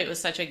Reticulate was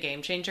such a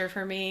game changer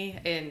for me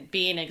in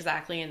being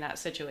exactly in that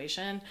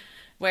situation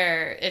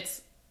where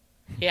it's,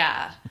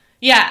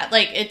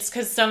 like it's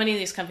because so many of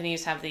these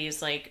companies have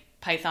these like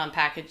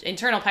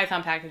internal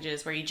Python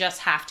packages where you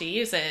just have to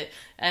use it.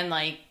 And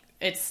like,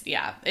 it's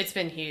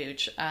been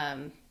huge.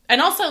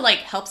 And also like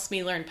helps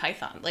me learn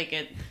Python. Like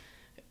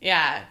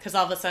Yeah, because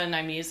all of a sudden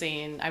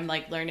I'm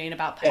like learning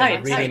about Yeah, Python.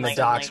 you're reading the like,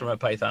 docs from a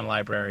Python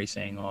library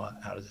saying, "Oh,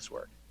 how does this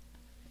work?"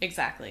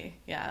 Exactly.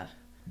 Yeah.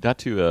 Not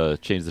to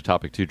change the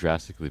topic too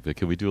drastically, but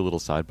can we do a little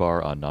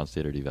sidebar on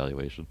non-standard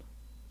evaluation?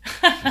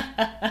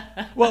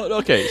 Well,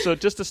 okay. So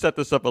just to set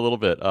this up a little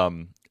bit,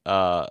 I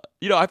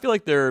feel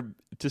like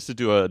just to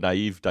do a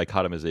naive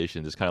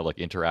dichotomization, there's kind of like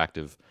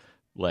interactive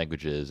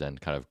languages and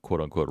kind of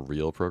quote unquote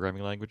real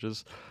programming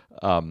languages,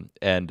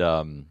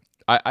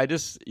 I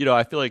just,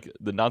 I feel like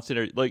the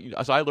non-standard, like,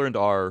 so I learned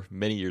R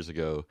many years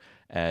ago,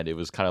 and it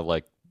was kind of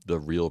like the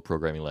real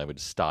programming language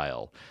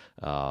style,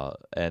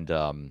 and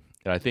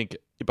I think,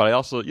 but I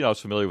also, I was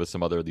familiar with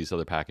some these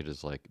other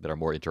packages like that are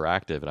more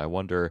interactive, and I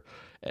wonder,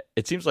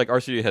 it seems like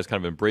RStudio has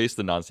kind of embraced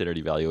the non-standard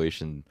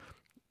evaluation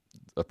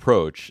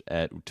approach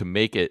and to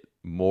make it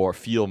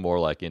feel more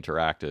like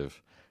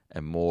interactive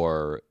and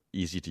more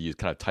easy to use,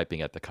 kind of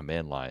typing at the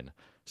command line,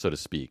 so to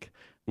speak.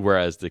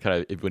 Whereas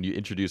when you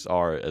introduce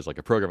R as like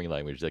a programming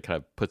language, that kind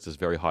of puts this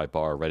very high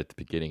bar right at the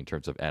beginning in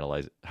terms of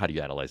how do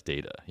you analyze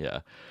data? Yeah,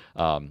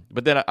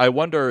 but then I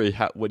wonder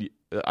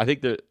I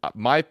think that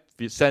my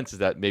sense is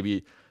that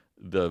maybe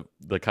the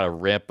kind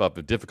of ramp up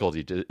of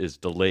difficulty is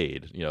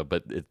delayed,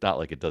 but it's not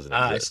like it doesn't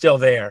exist. It's still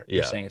there. Yeah.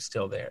 You're saying it's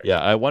still there. Yeah,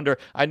 I wonder.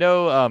 I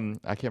know.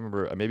 I can't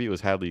remember. Maybe it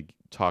was Hadley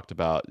talked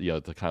about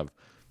the kind of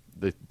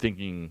the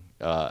thinking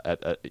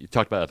you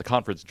talked about at the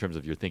conference in terms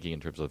of your thinking in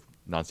terms of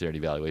non-standard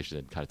evaluation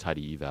and kind of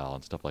tidy eval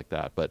and stuff like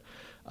that. But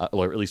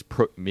or at least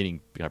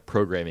meaning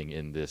programming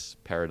in this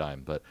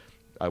paradigm. But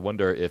I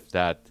wonder if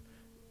that.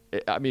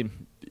 I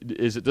mean,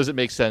 does it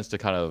make sense to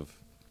kind of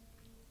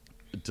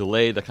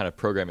delay the kind of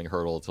programming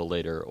hurdle till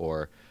later,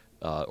 or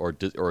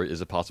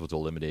is it possible to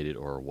eliminate it,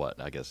 or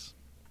what? I guess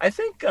I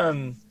think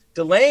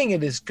delaying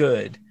it is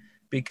good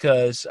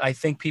because I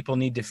think people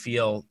need to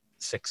feel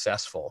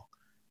successful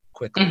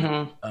quickly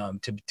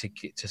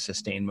to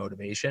sustain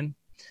motivation.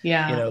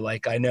 Yeah.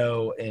 Like I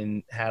know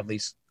in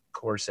Hadley's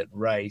course at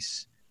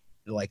Rice,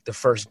 like the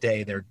first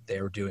day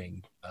they're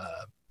doing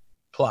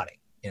plotting.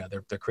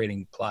 They're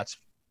creating plots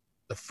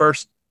the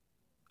first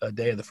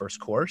day of the first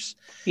course.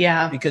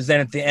 Yeah. Because then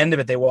at the end of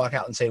it, they walk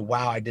out and say,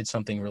 "Wow, I did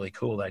something really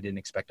cool that I didn't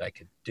expect I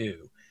could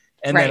do."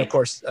 And then of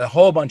course a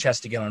whole bunch has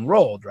to get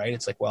unrolled, right?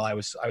 It's like, well, I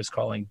was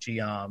calling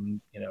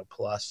geom,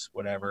 plus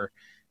whatever.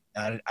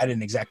 I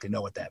didn't exactly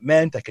know what that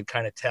meant. I could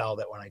kind of tell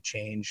that when I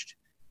changed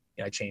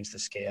the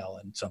scale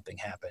and something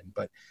happened.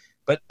 But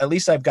at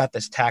least I've got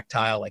this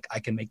tactile, like I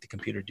can make the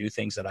computer do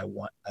things that I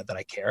want, that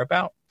I care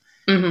about.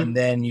 Mm-hmm. And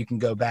then you can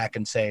go back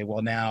and say,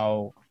 well,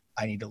 now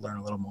I need to learn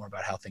a little more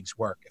about how things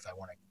work if I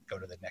want to go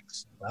to the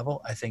next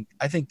level. I think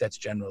that's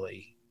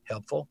generally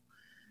helpful.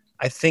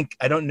 I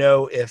don't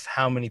know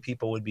how many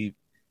people would be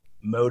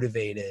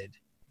motivated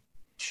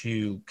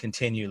to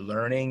continue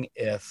learning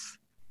if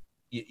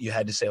you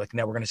had to say, like,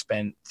 no, we're going to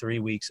spend 3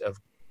 weeks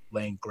of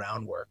laying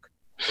groundwork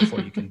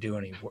before you can do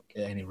any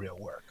real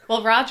work.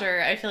 Well,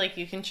 Roger, I feel like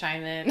you can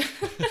chime in.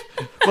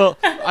 Well,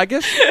 I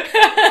guess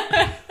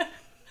I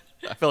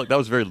felt like that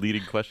was a very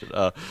leading question.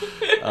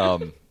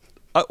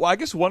 I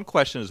guess one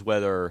question is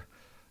whether,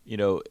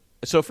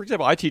 so for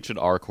example, I teach an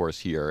R course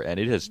here, and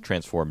it has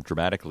transformed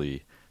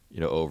dramatically,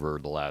 over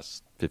the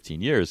last 15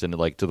 years, and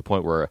like to the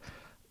point where,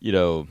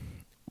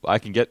 I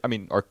can get. I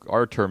mean,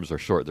 our terms are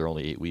short; they're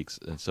only 8 weeks,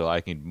 and so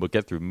I can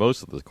get through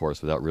most of the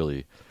course without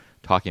really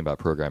talking about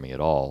programming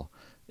at all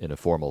in a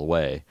formal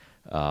way.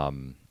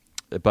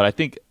 But I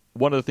think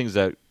one of the things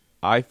that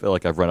I feel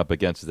like I've run up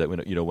against is that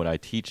when I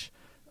teach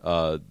kind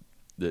of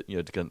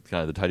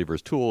the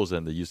tidyverse tools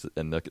and the use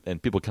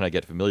and people kind of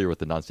get familiar with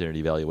the non-standard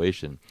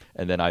evaluation,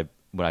 and then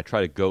when I try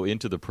to go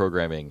into the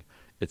programming,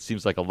 it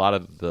seems like a lot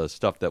of the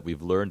stuff that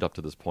we've learned up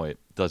to this point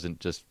doesn't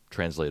just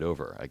translate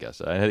over, I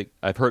guess. I think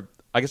I've heard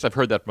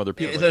that from other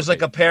people. There's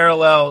like a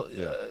parallel.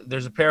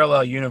 There's a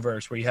parallel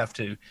universe where you have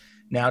to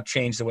now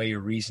change the way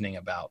you're reasoning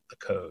about the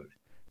code.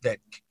 That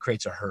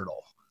creates a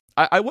hurdle.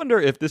 I wonder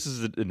if this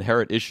is an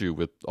inherent issue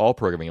with all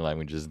programming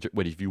languages.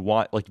 When if you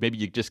want, like, maybe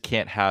you just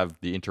can't have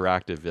the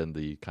interactive and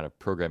the kind of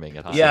programming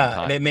at the same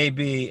time. And it may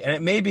be.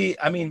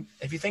 I mean,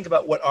 if you think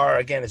about what R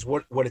again is,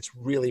 what it's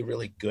really,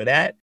 really good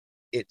at.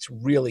 It's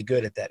really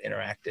good at that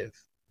interactive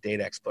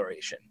data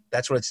exploration.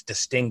 That's what it's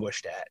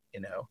distinguished at,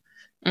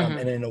 Mm-hmm.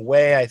 And in a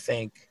way, I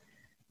think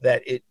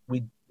that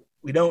we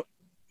don't.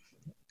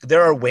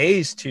 There are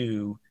ways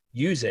to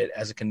use it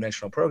as a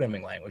conventional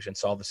programming language and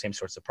solve the same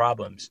sorts of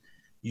problems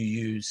you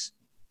use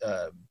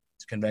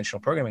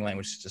conventional programming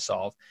languages to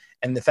solve.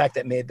 And the fact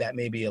that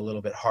may be a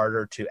little bit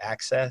harder to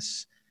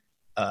access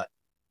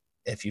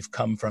if you've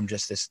come from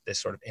just this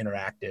sort of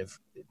interactive,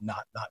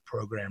 not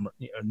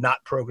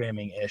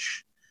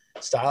programming-ish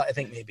style, I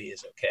think maybe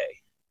is okay.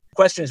 The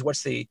question is,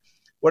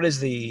 what is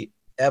the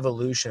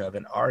evolution of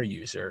an R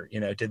user?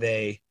 Do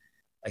they,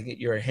 I think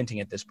you're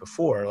hinting at this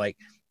before, like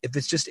if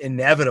it's just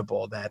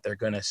inevitable that they're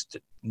going to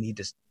need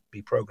to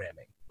be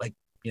programming, like,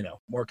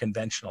 more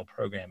conventional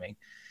programming,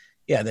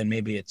 then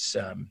maybe it's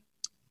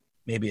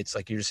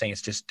like you're just saying,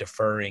 it's just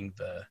deferring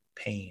the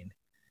pain.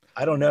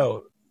 I don't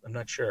know. I'm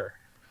not sure.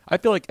 I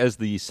feel like as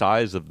the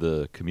size of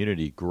the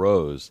community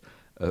grows,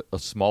 a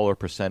smaller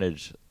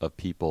percentage of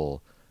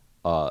people,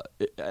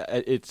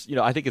 it's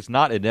I think it's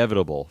not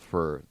inevitable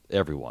for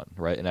everyone,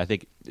 right? And I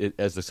think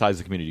as the size of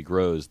the community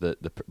grows, the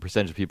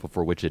percentage of people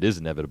for which it is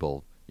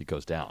inevitable, it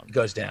goes down. It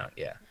goes down,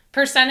 yeah.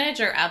 Percentage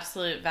or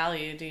absolute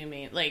value? Do you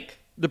mean like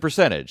the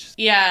percentage?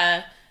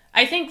 Yeah,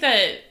 I think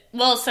that.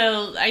 Well,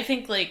 so I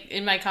think like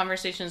in my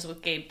conversations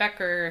with Gabe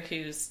Becker,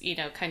 who's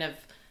kind of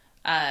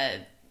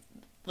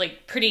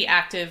like pretty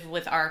active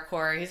with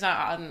R-Core. He's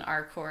not on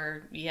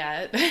R-Core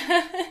yet.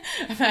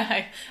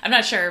 I'm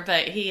not sure,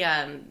 but he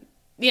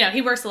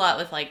he works a lot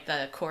with like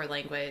the core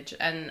language,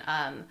 and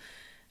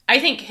I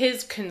think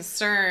his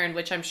concern,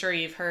 which I'm sure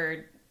you've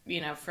heard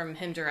from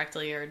him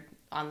directly or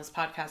on this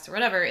podcast or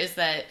whatever, is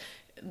that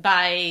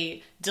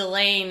by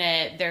delaying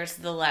it, there's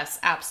the less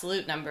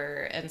absolute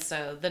number, and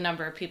so the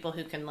number of people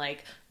who can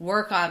like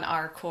work on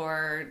our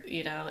core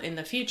in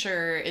the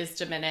future is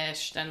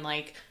diminished, and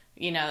like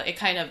it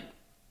kind of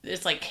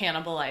is like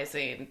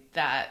cannibalizing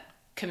that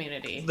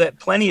community. That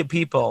plenty of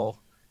people,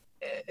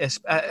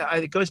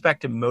 it goes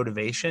back to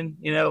motivation,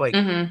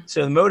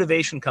 So the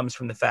motivation comes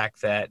from the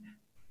fact that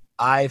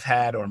I've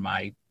had, or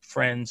my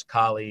friends,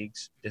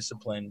 colleagues,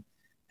 discipline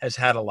has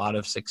had a lot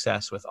of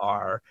success with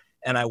R,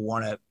 and I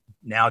want to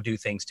now do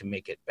things to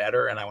make it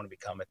better, and I want to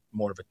become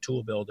more of a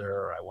tool builder,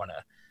 or I want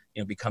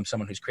to become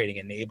someone who's creating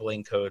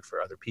enabling code for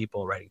other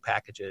people, writing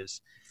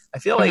packages. I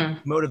feel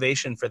like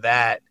motivation for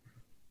that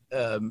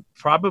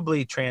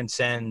probably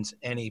transcends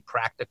any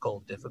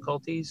practical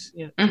difficulties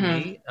to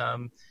me.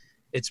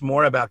 It's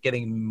more about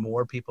getting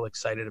more people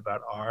excited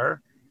about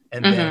R,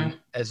 and then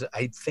as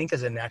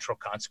a natural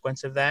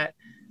consequence of that,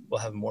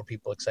 we'll have more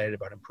people excited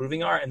about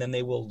improving R, and then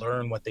they will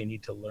learn what they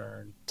need to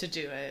learn to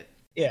do it.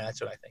 Yeah,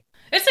 that's what I think.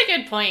 It's a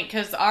good point,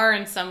 because R,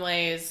 in some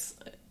ways,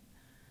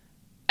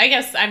 I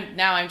guess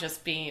I'm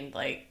just being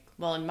like,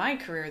 well, in my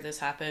career this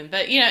happened,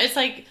 but it's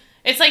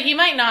like you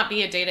might not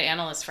be a data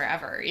analyst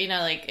forever.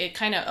 Like it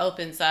kind of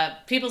opens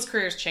up, people's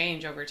careers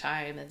change over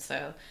time, and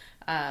so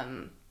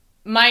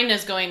mine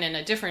is going in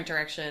a different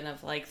direction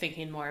of like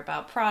thinking more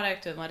about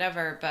product and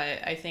whatever.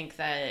 But I think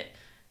that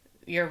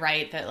you're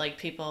right that like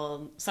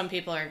some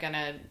people are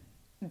gonna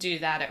do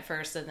that at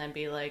first and then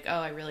be like,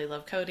 oh, I really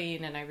love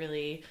coding and I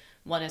really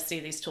want to see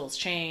these tools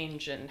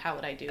change, and how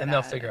would I do that? And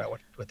they'll figure out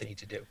what they need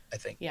to do, I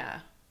think. Yeah.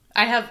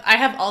 I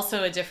have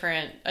also a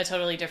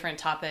totally different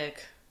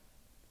topic.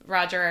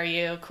 Roger, are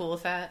you cool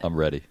with that? I'm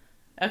ready.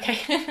 Okay.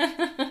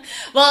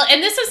 Well,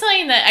 and this is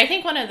something that I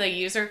think one of the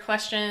user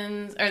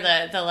questions, or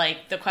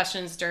the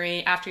questions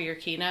after your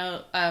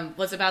keynote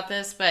was about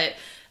this, but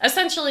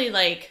essentially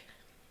like,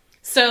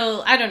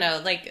 so I don't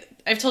know, like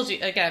I've told you,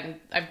 again,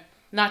 I'm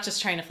not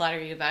just trying to flatter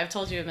you, but I've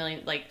told you a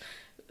million, like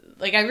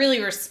I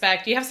really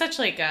respect, you have such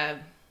like a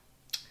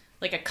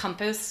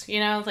compass,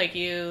 like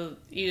you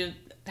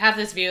have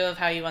this view of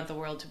how you want the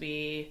world to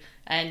be,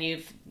 and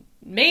you've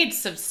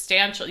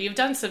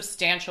done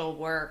substantial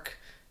work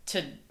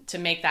to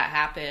make that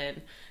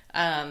happen.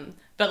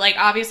 But like,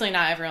 obviously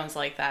not everyone's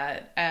like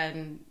that.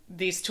 And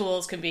these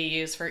tools can be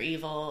used for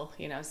evil,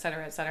 et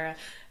cetera, et cetera.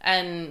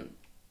 And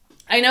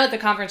I know at the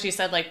conference you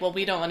said like, well,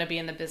 we don't want to be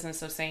in the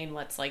business of saying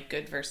what's like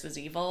good versus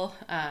evil.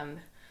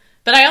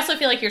 But I also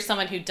feel like you're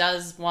someone who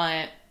does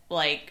want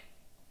like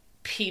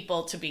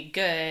people to be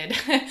good.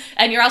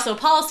 And you're also a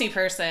policy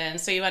person,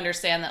 so you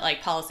understand that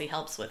like policy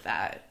helps with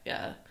that.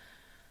 Yeah.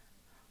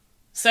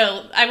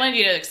 So I wanted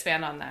you to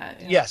expand on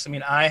that. Yes. I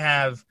mean, I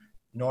have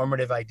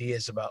normative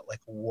ideas about like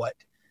what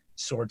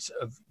sorts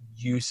of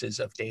uses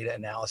of data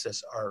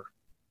analysis are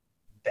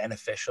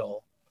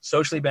beneficial,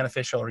 socially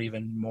beneficial, or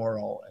even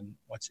moral, and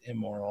what's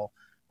immoral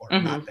or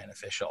not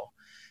beneficial.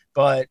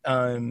 But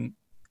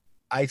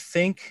I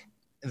think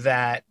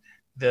that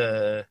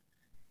the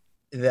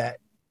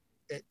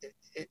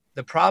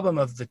problem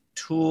of the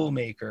tool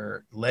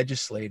maker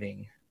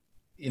legislating,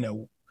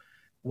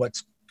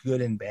 what's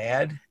good and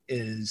bad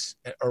is,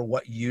 or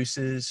what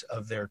uses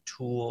of their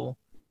tool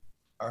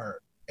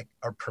are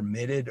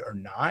permitted or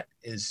not,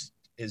 is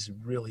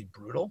really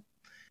brutal.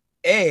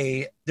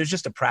 There's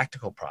just a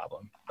practical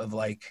problem of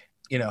like,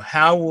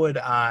 how would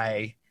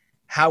I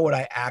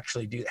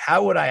actually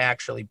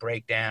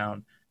break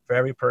down for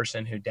every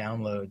person who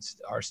downloads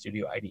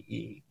RStudio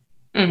IDE,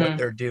 what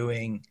they're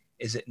doing?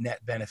 Is it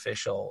net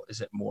beneficial? Is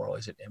it moral?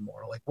 Is it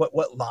immoral? Like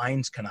what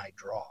lines can I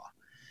draw?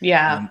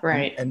 Yeah.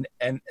 Right. And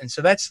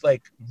so that's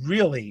like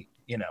really,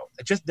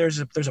 just there's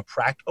a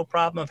practical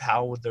problem of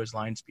how would those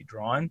lines be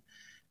drawn.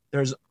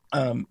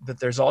 But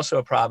there's also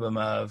a problem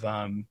of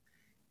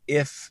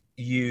if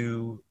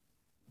you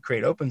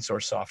create open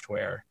source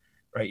software,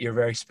 right? You're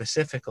very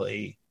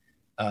specifically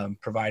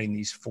providing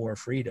these 4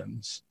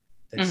 freedoms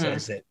that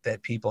says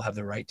that people have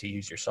the right to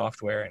use your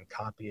software and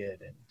copy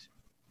it and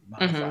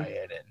modify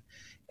it,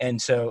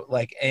 and so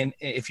like, and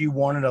if you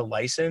wanted a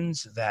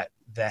license that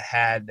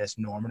had this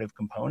normative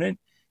component,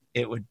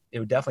 it would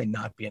definitely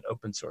not be an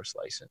open source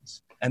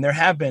license. And there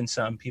have been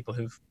some people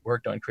who've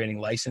worked on creating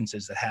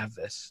licenses that have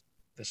this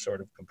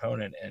sort of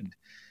component, and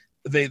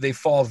they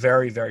fall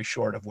very, very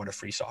short of what a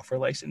free software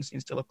license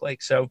needs to look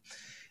like. So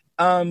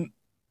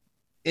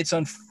it's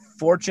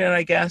unfortunate,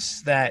 I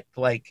guess, that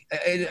like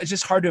it's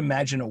just hard to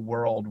imagine a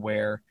world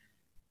where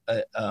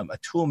a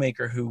tool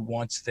maker who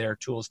wants their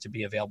tools to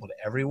be available to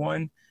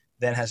everyone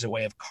then has a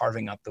way of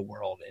carving up the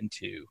world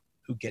into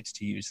who gets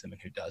to use them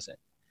and who doesn't.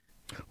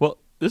 Well,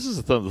 this is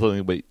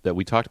something that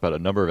we talked about a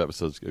number of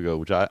episodes ago,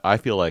 which I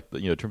feel like,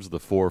 in terms of the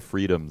 4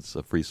 freedoms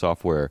of free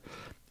software,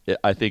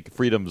 I think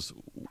freedoms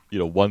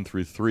 1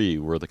 through 3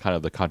 were the kind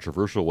of the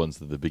controversial ones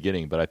at the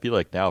beginning, but I feel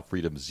like now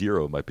freedom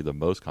 0 might be the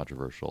most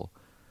controversial.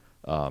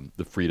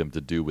 The freedom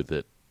to do with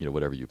it,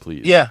 whatever you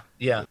please. Yeah.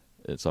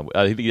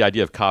 I think the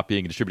idea of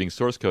copying and distributing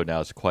source code now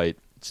is quite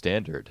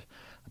standard.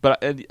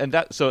 But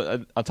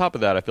on top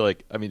of that, I feel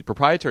like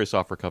proprietary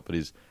software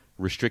companies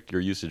restrict your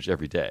usage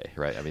every day,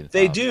 right?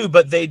 They do,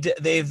 but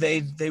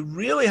they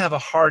really have a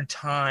hard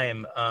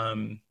time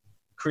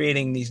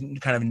creating these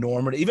kind of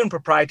normative. Even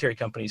proprietary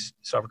companies,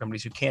 software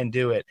companies who can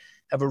do it,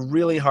 have a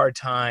really hard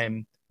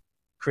time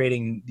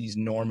creating these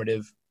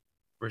normative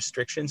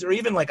restrictions. Or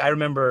even like I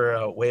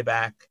remember way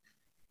back.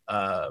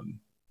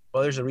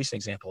 Well, there's a recent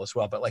example as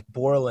well, but like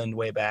Borland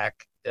way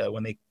back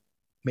when they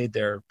made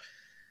their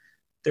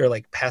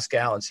like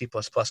Pascal and C++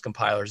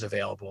 compilers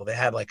available, they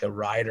had like a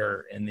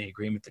rider in the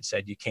agreement that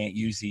said you can't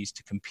use these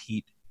to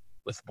compete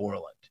with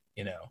Borland,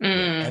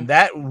 and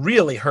that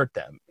really hurt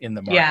them in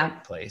the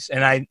marketplace.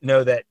 And I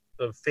know that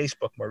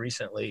Facebook more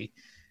recently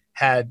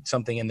had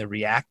something in the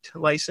React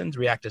license.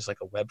 React is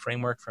like a web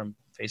framework from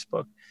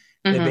Facebook.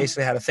 They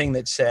basically had a thing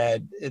that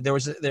said I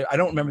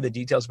don't remember the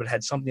details, but it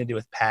had something to do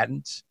with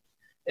patents.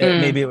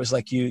 Maybe it was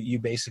like you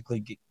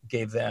basically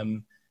gave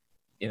them,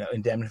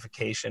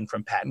 indemnification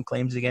from patent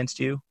claims against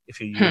you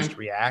if you used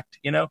React,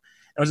 And it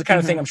was the kind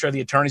of thing I'm sure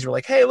the attorneys were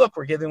like, hey, look,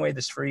 we're giving away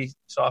this free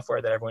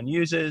software that everyone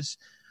uses.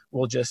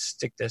 We'll just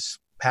stick this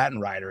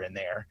patent rider in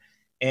there.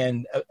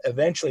 And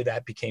eventually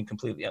that became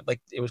completely,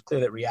 like, it was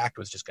clear that React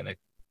was just going to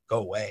go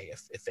away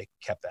if they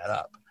kept that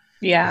up.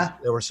 Yeah.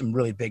 There were some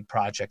really big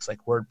projects like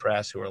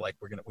WordPress who were like,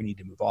 we need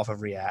to move off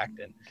of React.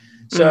 And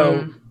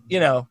so,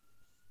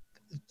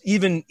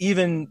 even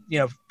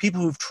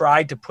people who've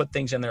tried to put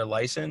things in their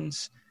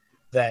license,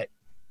 that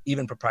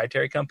even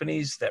proprietary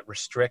companies that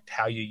restrict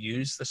how you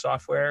use the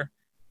software,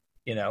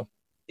 it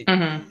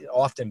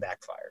often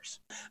backfires.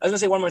 I was gonna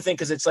say one more thing,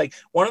 because it's like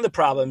one of the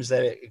problems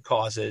that it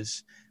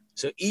causes.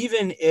 So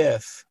even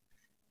if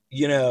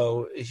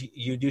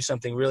you do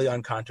something really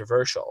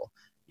uncontroversial,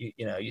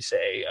 you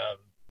say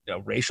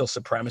racial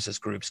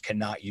supremacist groups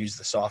cannot use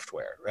the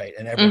software, right?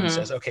 And everyone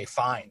says, okay,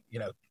 fine,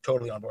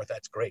 totally on board.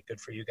 That's great. Good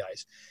for you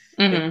guys.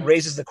 It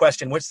raises the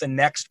question, what's the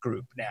next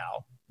group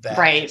now that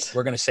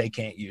we're going to say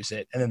can't use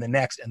it? And then the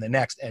next and the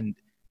next. And,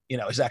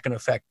 is that going to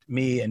affect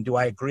me? And do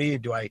I agree?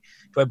 Do I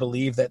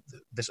believe that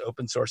this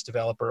open source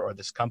developer or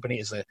this company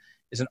is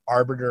an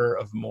arbiter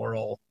of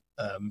moral,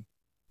 of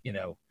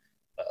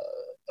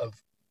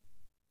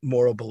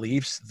moral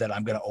beliefs that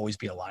I'm going to always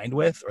be aligned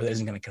with, or that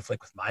isn't going to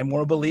conflict with my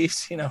moral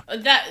beliefs,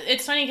 That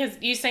it's funny because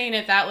you saying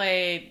it that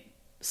way.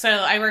 So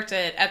I worked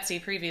at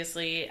Etsy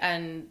previously,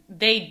 and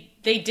they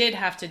did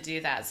have to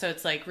do that. So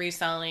it's like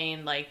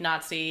reselling like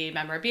Nazi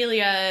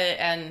memorabilia,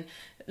 and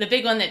the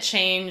big one that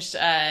changed,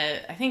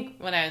 I think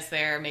when I was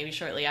there, maybe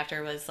shortly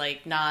after, was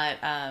like not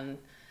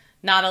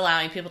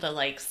allowing people to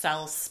like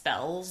sell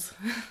spells.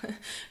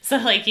 So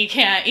like you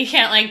can't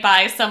like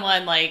buy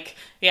someone like,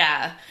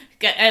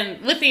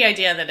 and with the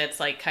idea that it's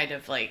like kind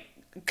of like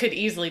could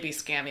easily be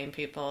scamming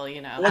people,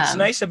 What's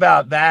nice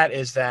about that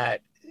is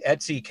that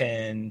Etsy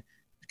can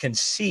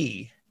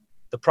see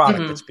the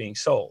product that's being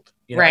sold,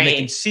 right? And they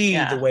can see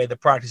the way the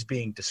product is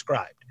being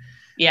described,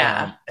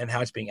 and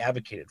how it's being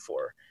advocated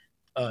for.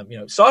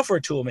 Software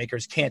tool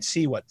makers can't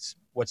see what's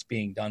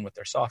being done with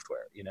their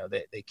software.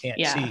 They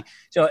can't see.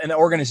 So an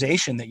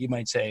organization that you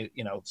might say,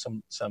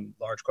 some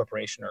large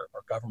corporation or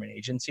government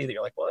agency that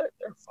you're like, well,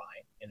 they're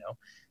fine,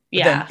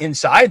 But then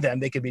inside them,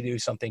 they could be doing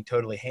something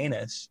totally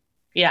heinous.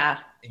 Yeah.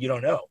 You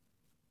don't know.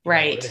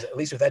 Right. At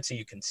least with Etsy,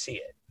 you can see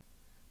it.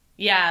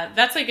 Yeah,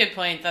 that's a good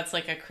point. That's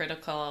like a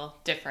critical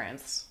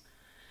difference.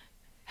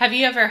 Have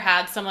you ever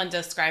had someone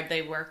describe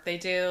the work they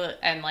do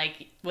and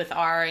like with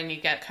R, and you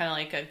get kind of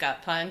like a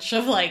gut punch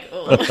of like,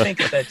 oh. I think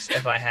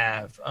if I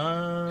have,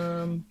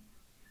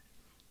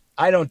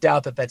 I don't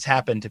doubt that that's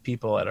happened to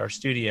people at our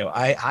studio.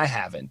 I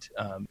haven't.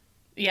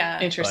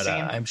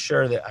 Interesting. But, I'm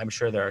sure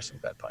there are some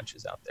gut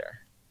punches out there.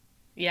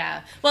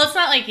 Yeah. Well, it's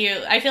not like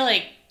you. I feel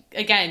like,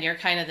 again, you're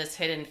kind of this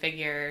hidden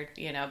figure,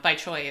 by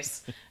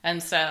choice,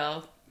 and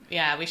so.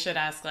 Yeah, we should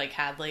ask like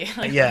Hadley.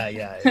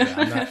 Yeah.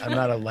 I'm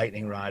not a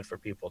lightning rod for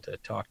people to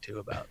talk to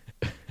about.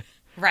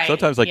 Right.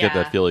 Sometimes I get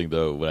that feeling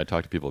though when I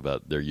talk to people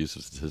about their use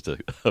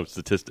of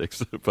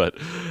statistics, but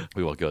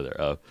we won't go there.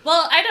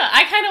 Well,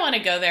 I kind of want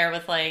to go there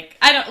with like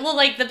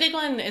like the big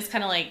one is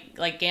kind of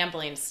like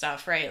gambling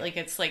stuff, right? Like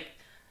it's like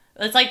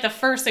the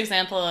first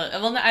example.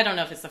 Well, I don't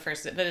know if it's the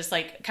first, but it's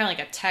like kind of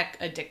like a tech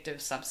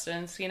addictive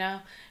substance,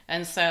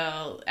 And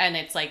so, and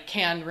it's like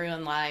can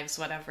ruin lives,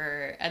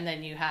 whatever. And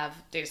then you have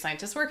data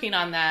scientists working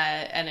on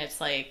that, and it's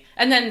like,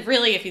 and then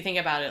really, if you think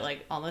about it,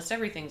 like almost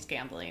everything's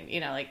gambling,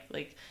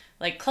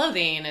 like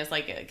clothing is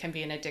like, it can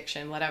be an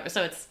addiction, whatever.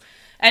 So it's,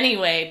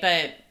 Anyway,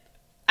 but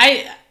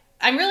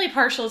I'm really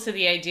partial to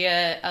the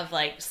idea of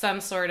like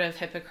some sort of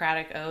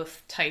Hippocratic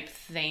oath type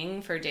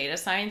thing for data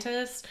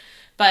scientists.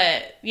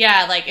 But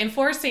yeah, like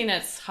enforcing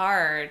it's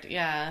hard.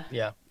 Yeah.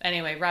 Yeah.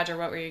 Anyway, Roger,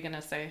 what were you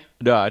gonna say?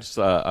 No,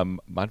 I'm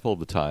mindful of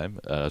the time.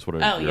 I was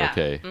wondering if you're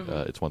okay.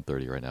 Mm-hmm. It's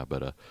 1:30 right now,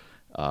 but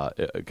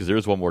because there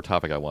is one more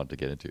topic I wanted to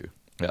get into,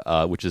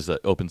 which is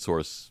open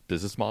source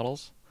business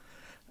models,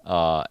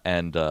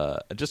 and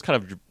just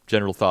kind of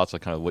general thoughts on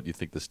kind of what you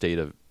think the state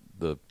of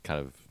the kind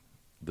of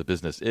the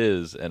business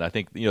is. And I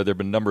think there have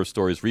been a number of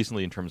stories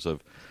recently in terms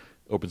of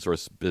open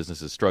source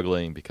businesses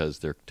struggling because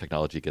their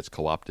technology gets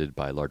co-opted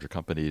by larger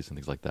companies and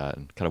things like that.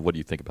 And kind of what do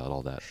you think about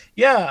all that?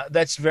 Yeah,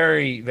 that's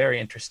very, very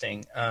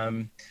interesting.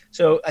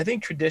 So I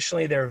think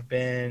traditionally there have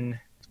been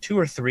 2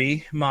 or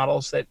 3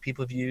 models that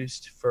people have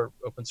used for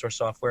open source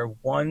software.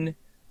 One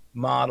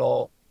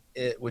model,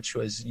 which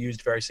was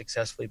used very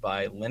successfully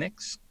by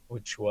Linux,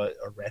 which was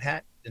or Red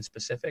Hat in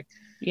specific,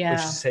 which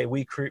is to say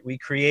we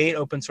create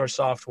open source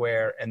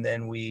software and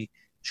then we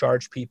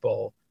charge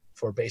people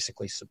for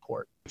basically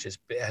support, which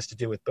has to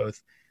do with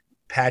both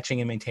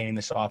patching and maintaining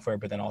the software,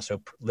 but then also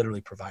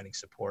literally providing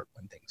support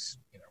when things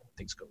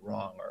go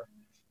wrong or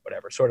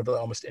whatever, sort of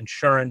almost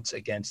insurance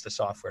against the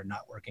software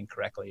not working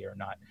correctly or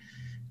not,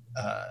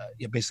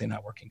 basically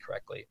not working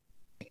correctly.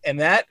 And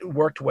that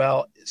worked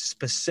well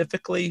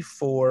specifically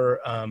for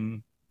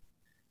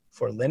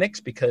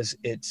Linux because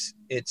it's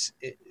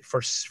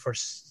for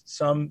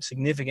some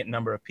significant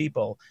number of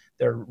people,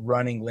 they're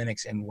running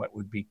Linux in what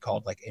would be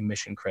called like a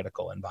mission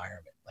critical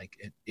environment.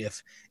 Like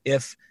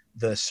if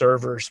the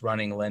servers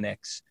running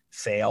Linux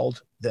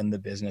failed, then the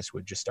business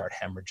would just start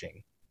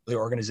hemorrhaging. The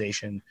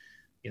organization,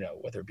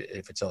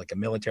 if it's like a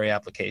military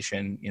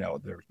application,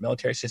 their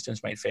military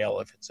systems might fail.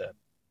 If it's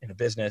in a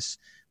business,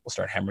 we'll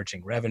start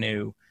hemorrhaging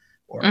revenue,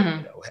 or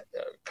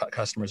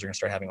customers are going to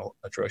start having an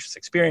atrocious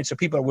experience. So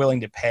people are willing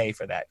to pay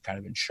for that kind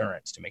of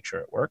insurance to make sure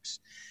it works.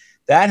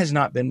 That has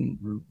not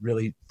been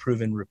really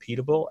proven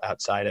repeatable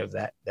outside of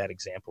that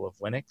example of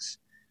Linux.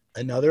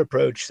 Another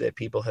approach that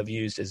people have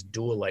used is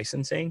dual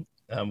licensing,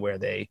 where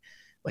they,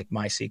 like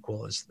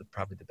MySQL is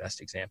probably the best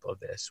example of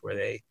this, where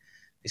they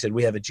said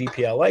we have a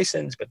GPL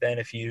license, but then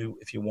if you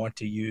want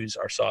to use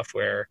our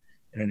software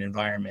in an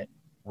environment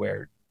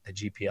where the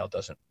GPL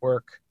doesn't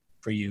work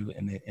for you,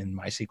 in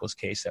MySQL's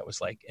case, that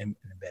was like an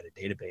embedded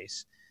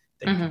database,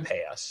 then you can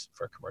pay us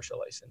for a commercial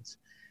license.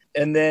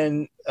 And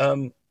then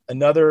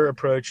another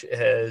approach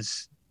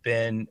has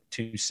been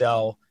to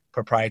sell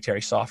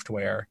proprietary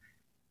software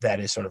that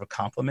is sort of a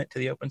complement to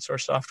the open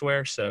source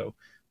software. So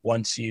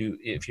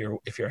if you're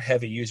a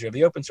heavy user of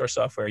the open source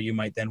software, you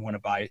might then want to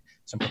buy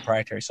some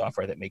proprietary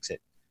software that makes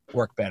it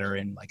work better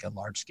in like a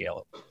large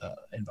scale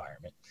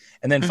environment.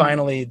 And then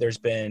finally, there's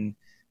been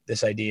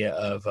this idea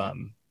of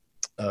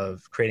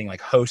creating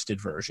like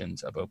hosted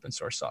versions of open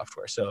source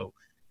software. So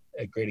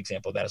a great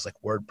example of that is like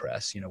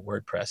WordPress.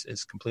 WordPress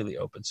is completely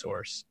open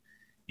source.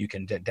 You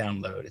can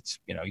download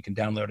you can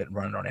download it and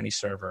run it on any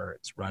server.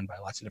 It's run by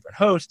lots of different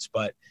hosts,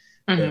 but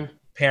the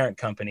parent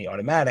company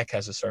Automatic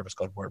has a service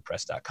called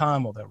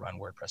WordPress.com. Well, they'll run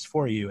WordPress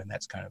for you, and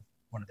that's kind of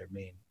one of their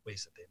main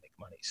ways that they make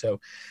money. So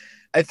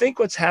I think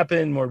what's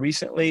happened more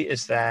recently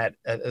is that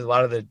a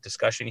lot of the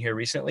discussion here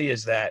recently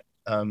is that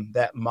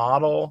that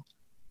model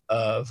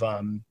of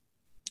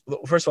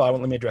first of all,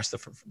 let me address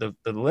the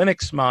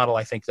Linux model.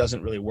 I think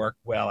doesn't really work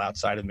well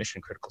outside of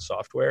mission critical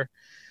software.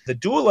 The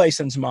dual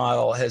license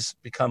model has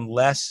become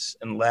less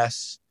and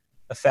less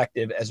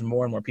effective as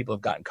more and more people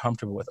have gotten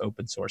comfortable with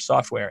open source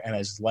software and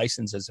as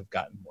licenses have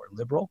gotten more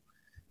liberal.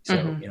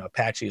 So,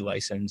 Apache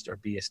licensed or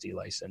BSD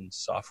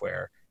licensed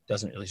software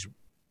doesn't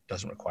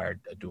require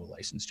a dual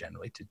license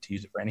generally to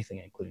use it for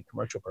anything, including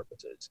commercial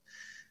purposes.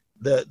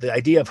 The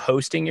idea of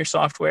hosting your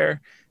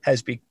software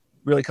has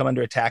really come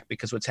under attack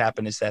because what's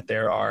happened is that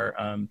there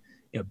are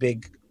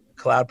big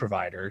cloud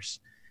providers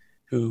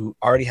who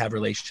already have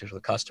relationships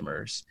with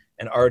customers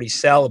and already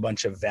sell a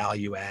bunch of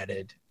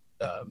value-added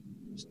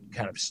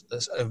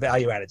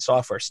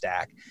software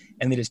stack,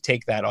 and they just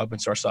take that open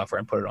source software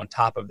and put it on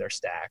top of their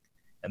stack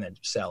and then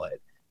sell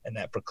it, and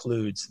that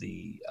precludes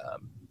the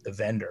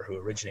vendor who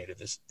originated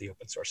the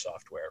open source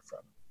software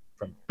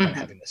from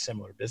having a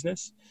similar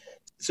business.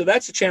 So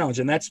that's a challenge,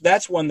 and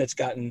that's one that's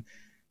gotten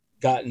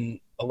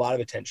a lot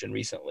of attention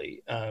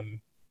recently.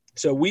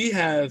 So we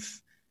have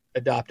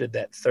adopted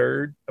that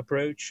third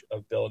approach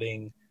of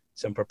building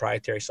some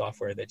proprietary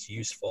software that's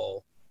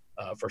useful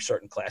for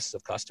certain classes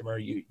of customer,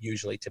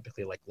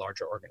 typically like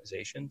larger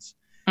organizations.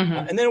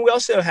 And then we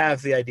also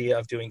have the idea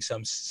of doing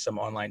some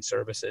online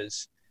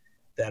services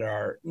that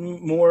are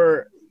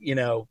more,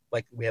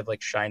 like we have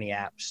like Shiny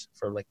apps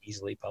for like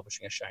easily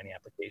publishing a Shiny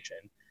application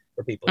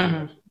for people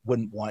who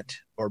wouldn't want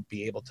or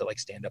be able to like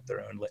stand up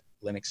their own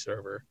Linux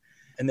server.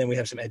 And then we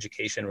have some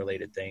education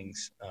related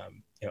things,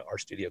 our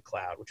Studio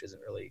Cloud, which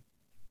isn't really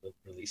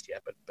released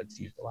yet, but it's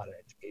used a lot in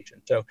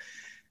education. So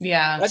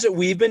yeah, that's what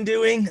we've been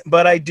doing.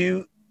 But I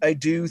do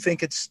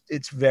think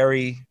it's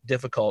very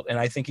difficult. And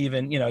I think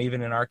even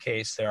in our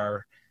case,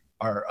 there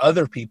are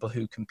other people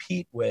who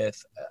compete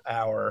with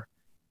our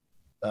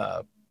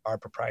our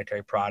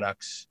proprietary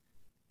products,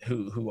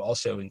 who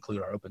also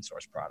include our open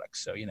source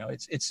products. So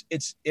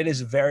it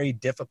is very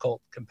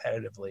difficult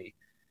competitively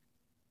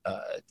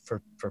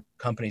for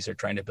companies that are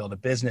trying to build a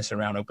business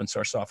around open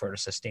source software to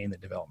sustain the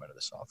development of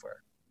the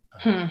software.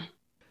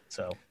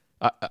 So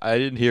I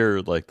didn't hear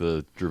like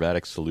the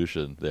dramatic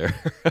solution there.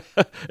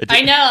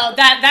 I know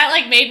that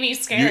like made me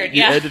scared.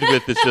 You ended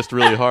with it's just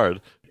really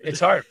hard. It's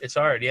hard.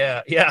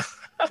 Yeah. Yeah.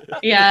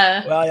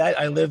 Well,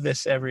 I live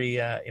this every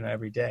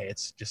day.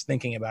 It's just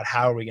thinking about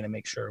how are we going to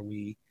make sure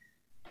we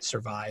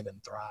survive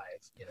and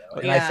thrive.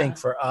 And I think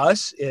for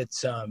us,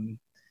 it's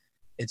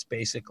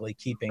basically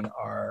keeping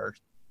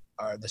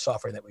the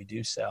software that we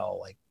do sell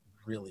like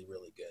really,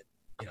 really good.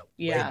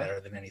 Way better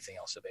than anything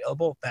else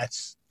available.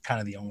 That's kind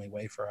of the only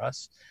way for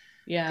us.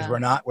 Yeah. Because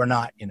we're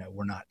not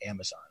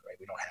Amazon, right?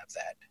 We don't have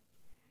that,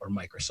 or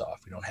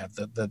Microsoft. We don't have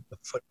the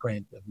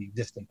footprint of the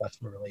existing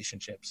customer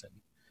relationships and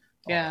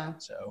all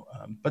that. So,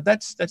 but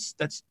that's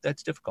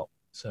difficult.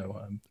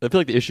 So I feel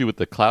like the issue with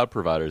the cloud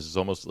providers is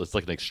it's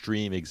like an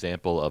extreme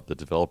example of the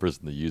developers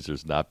and the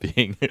users not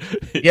being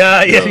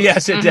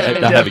yes, not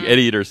having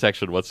any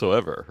intersection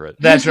whatsoever, right?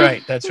 That's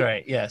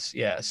right. Yes,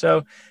 yeah.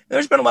 So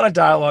there's been a lot of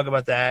dialogue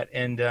about that,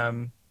 and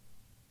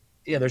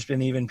there's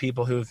been even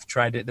people who've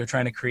they're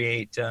trying to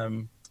create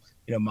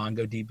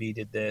MongoDB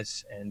did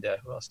this, and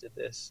who else did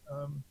this?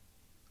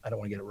 I don't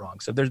want to get it wrong.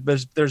 So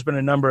there's been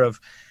a number of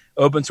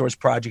open source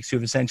projects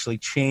who've essentially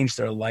changed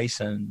their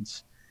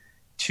license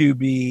to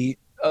be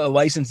a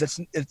license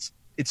it's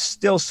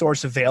still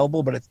source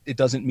available, but it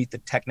doesn't meet the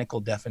technical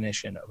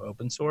definition of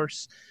open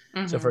source.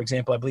 Mm-hmm. So, for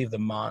example, I believe the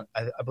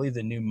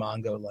new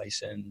Mongo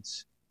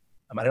license.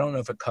 I don't know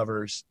if it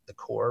covers the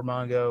core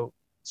Mongo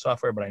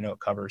software, but I know it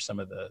covers some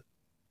of the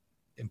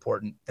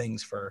important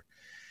things for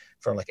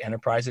like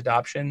enterprise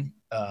adoption.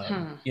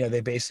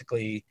 They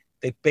basically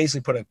they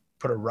take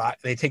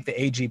the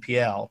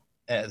AGPL,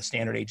 the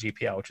standard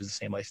AGPL, which is the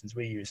same license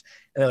we use,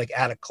 and they like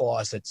add a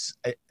clause that's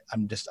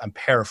I'm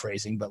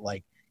paraphrasing, but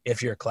like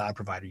if you're a cloud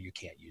provider, you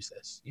can't use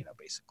this,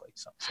 basically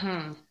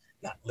something.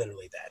 Not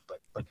literally that,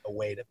 but a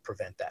way to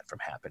prevent that from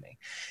happening.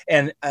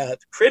 And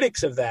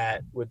critics of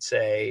that would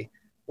say,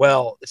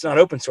 well, it's not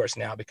open source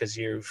now because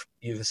you've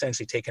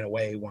essentially taken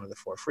away one of the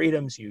four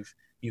freedoms. You've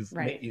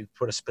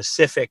put a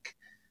specific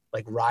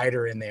like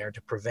rider in there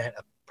to prevent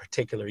a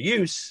particular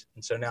use,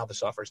 and so now the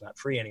software is not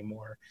free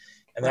anymore.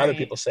 And the other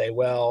people say,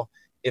 well,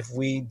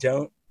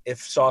 if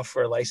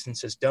software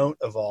licenses don't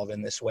evolve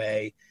in this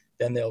way,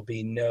 then there'll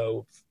be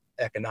no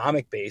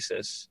economic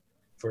basis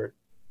for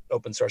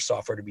open source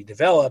software to be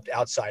developed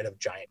outside of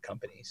giant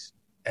companies.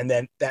 And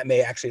then that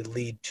may actually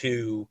lead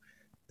to,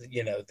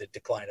 the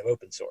decline of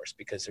open source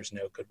because there's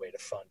no good way to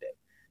fund it.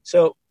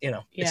 So,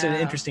 it's an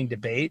interesting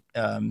debate.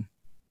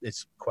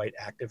 It's quite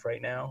active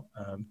right now.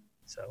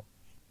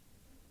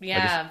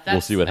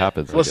 We'll see what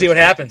happens. We'll see what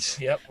happens.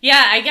 Yep.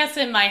 Yeah, I guess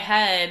in my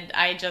head,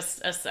 I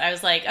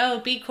was like, oh,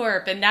 B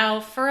Corp, and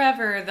now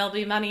forever there'll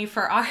be money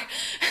for our.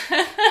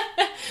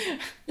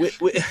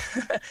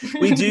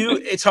 we do.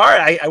 It's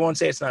hard. I won't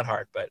say it's not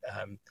hard, but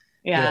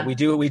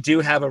we do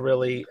have a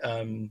really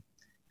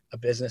a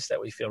business that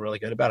we feel really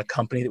good about, a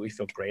company that we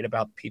feel great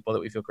about, people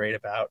that we feel great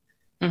about,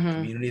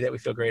 community that we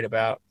feel great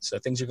about. So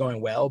things are going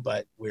well,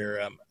 but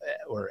we're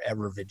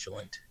ever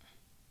vigilant.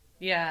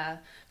 Yeah.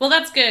 Well,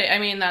 that's good. I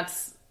mean,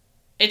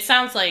 it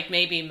sounds like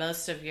maybe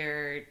most of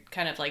your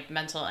kind of like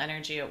mental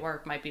energy at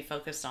work might be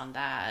focused on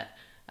that.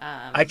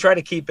 I try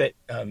to keep it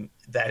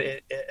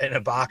that in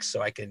a box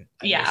so I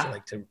also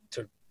like to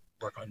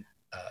work on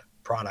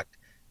product.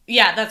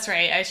 Yeah, that's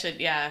right. I should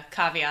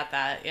caveat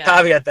that. Yeah.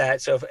 Caveat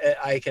that. So if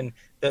I can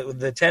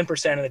the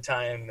 10% of the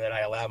time that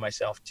I allow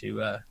myself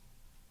to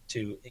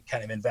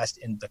kind of invest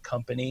in the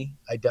company,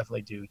 I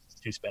definitely do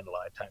spend a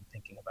lot of time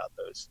thinking about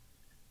those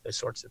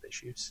sorts of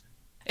issues.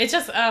 It's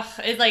just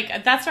it's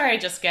like that's where I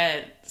just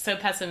get so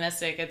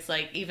pessimistic. It's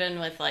like even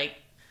with like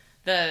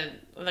the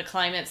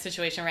climate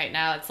situation right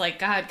now, it's like,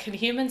 God, can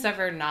humans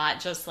ever not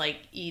just like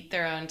eat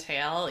their own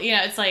tail?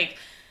 It's like,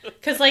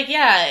 because like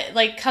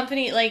like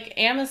company like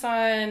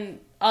Amazon,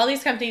 all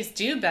these companies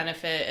do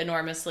benefit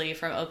enormously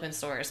from open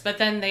source, but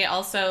then they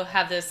also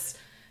have this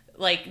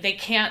like they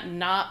can't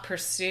not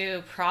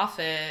pursue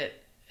profit.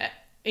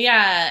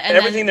 And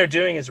everything they're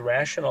doing is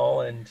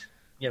rational and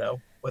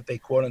what they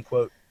quote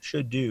unquote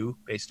should do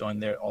based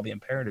on all the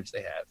imperatives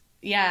they have.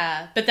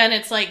 Yeah, but then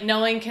it's like no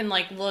one can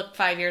like look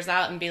 5 years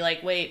out and be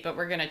like, wait, but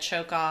we're going to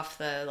choke off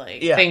the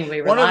thing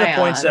we rely on. One of the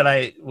points that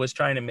I was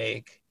trying to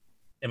make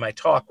in my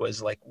talk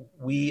was like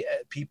we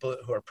people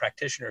who are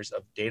practitioners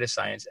of data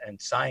science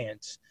and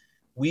science,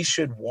 we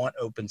should want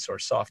open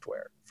source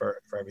software for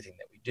everything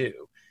that we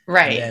do.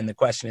 Right. And then the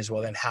question is,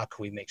 well, then how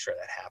can we make sure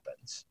that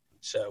happens?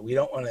 So we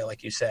don't want to,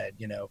 like you said,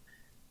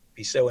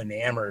 be so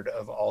enamored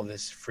of all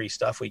this free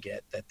stuff we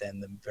get that then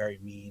the very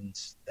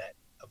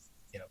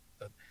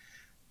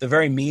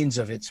means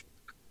of its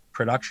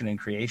production and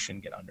creation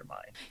get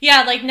undermined.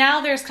 Yeah, like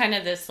now there's kind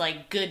of this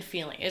like good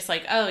feeling. It's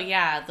like, oh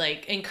yeah,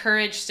 like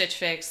encourage Stitch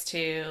Fix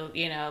to,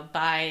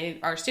 buy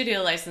our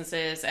studio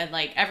licenses, and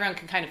like everyone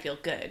can kind of feel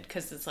good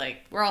because it's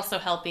like we're also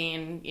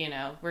helping,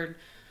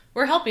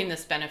 we're helping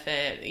this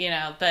benefit,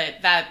 but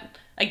that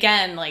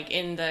again, like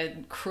in the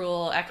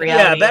cruel reality.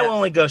 Yeah, that will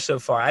only go so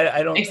far.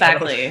 I don't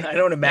exactly. I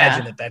don't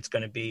imagine that that's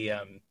going to be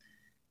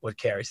what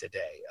carries the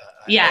day.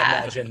 I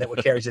imagine that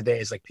what carries the day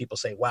is like people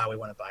say, "Wow, we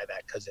want to buy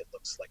that because it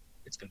looks like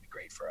it's going to be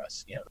great for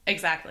us."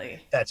 Exactly.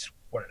 That's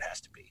what it has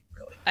to be,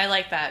 really. I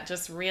like that.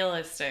 Just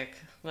realistic.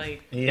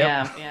 Like,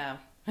 yep. Yeah.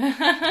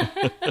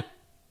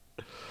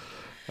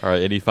 All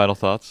right. Any final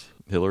thoughts,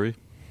 Hillary?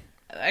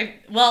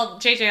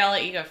 JJ, I'll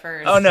let you go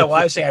first. Oh no, well,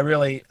 I was saying I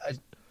really,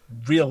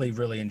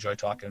 really enjoy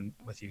talking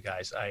with you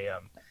guys. Like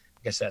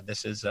I said,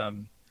 this is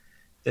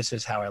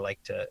how I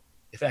like to.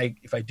 If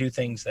I do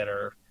things that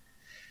are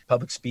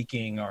public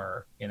speaking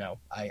or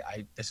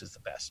this is the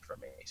best for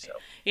me. So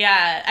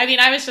yeah, I mean,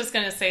 I was just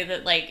gonna say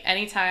that like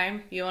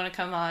anytime you want to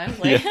come on,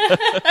 like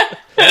this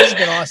has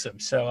been awesome.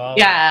 So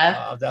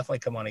I'll definitely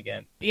come on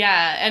again.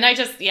 Yeah, and I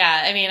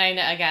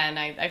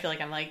feel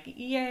like I'm like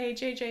yay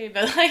JJ,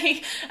 but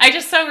like I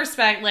just so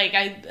respect. Like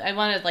I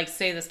want to like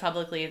say this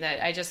publicly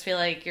that I just feel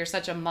like you're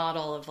such a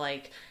model of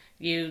like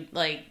you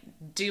like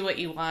do what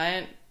you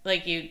want.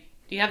 Like you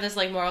have this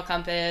like moral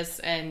compass,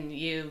 and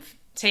you've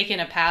taken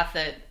a path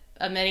that.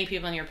 Many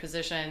people in your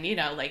position,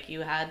 like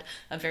you had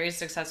a very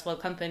successful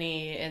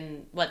company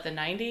in the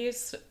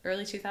 90s,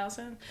 early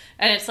 2000s.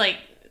 And it's like,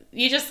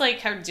 you just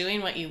like are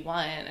doing what you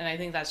want. And I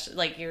think that's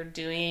like, you're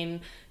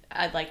doing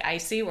like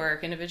IC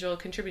work, individual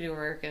contributor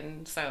work.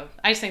 And so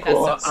I just think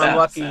that's I'm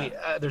lucky.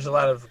 So. There's a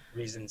lot of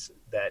reasons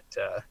that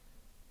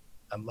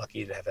I'm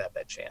lucky to have had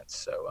that chance.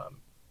 So,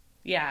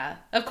 yeah,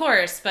 of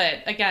course. But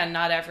again,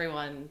 not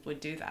everyone would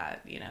do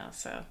that,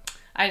 so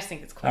I just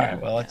think it's cool. All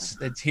right. Well,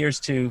 it's here's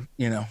to,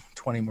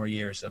 20 more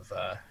years of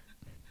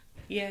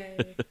yay.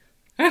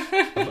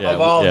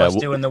 of all of us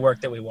doing the work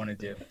that we want to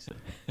do. So.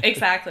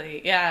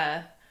 Exactly.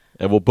 Yeah.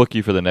 And we'll book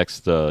you for the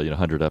next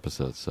 100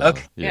 episodes. So,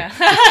 okay.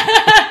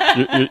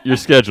 Yeah. you're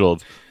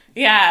scheduled.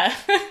 Yeah.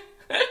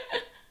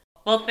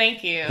 Well,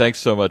 thank you. Thanks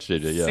so much,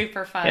 JJ. Yeah.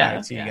 Super fun.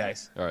 Yeah. See you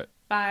guys. All right.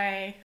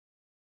 Bye.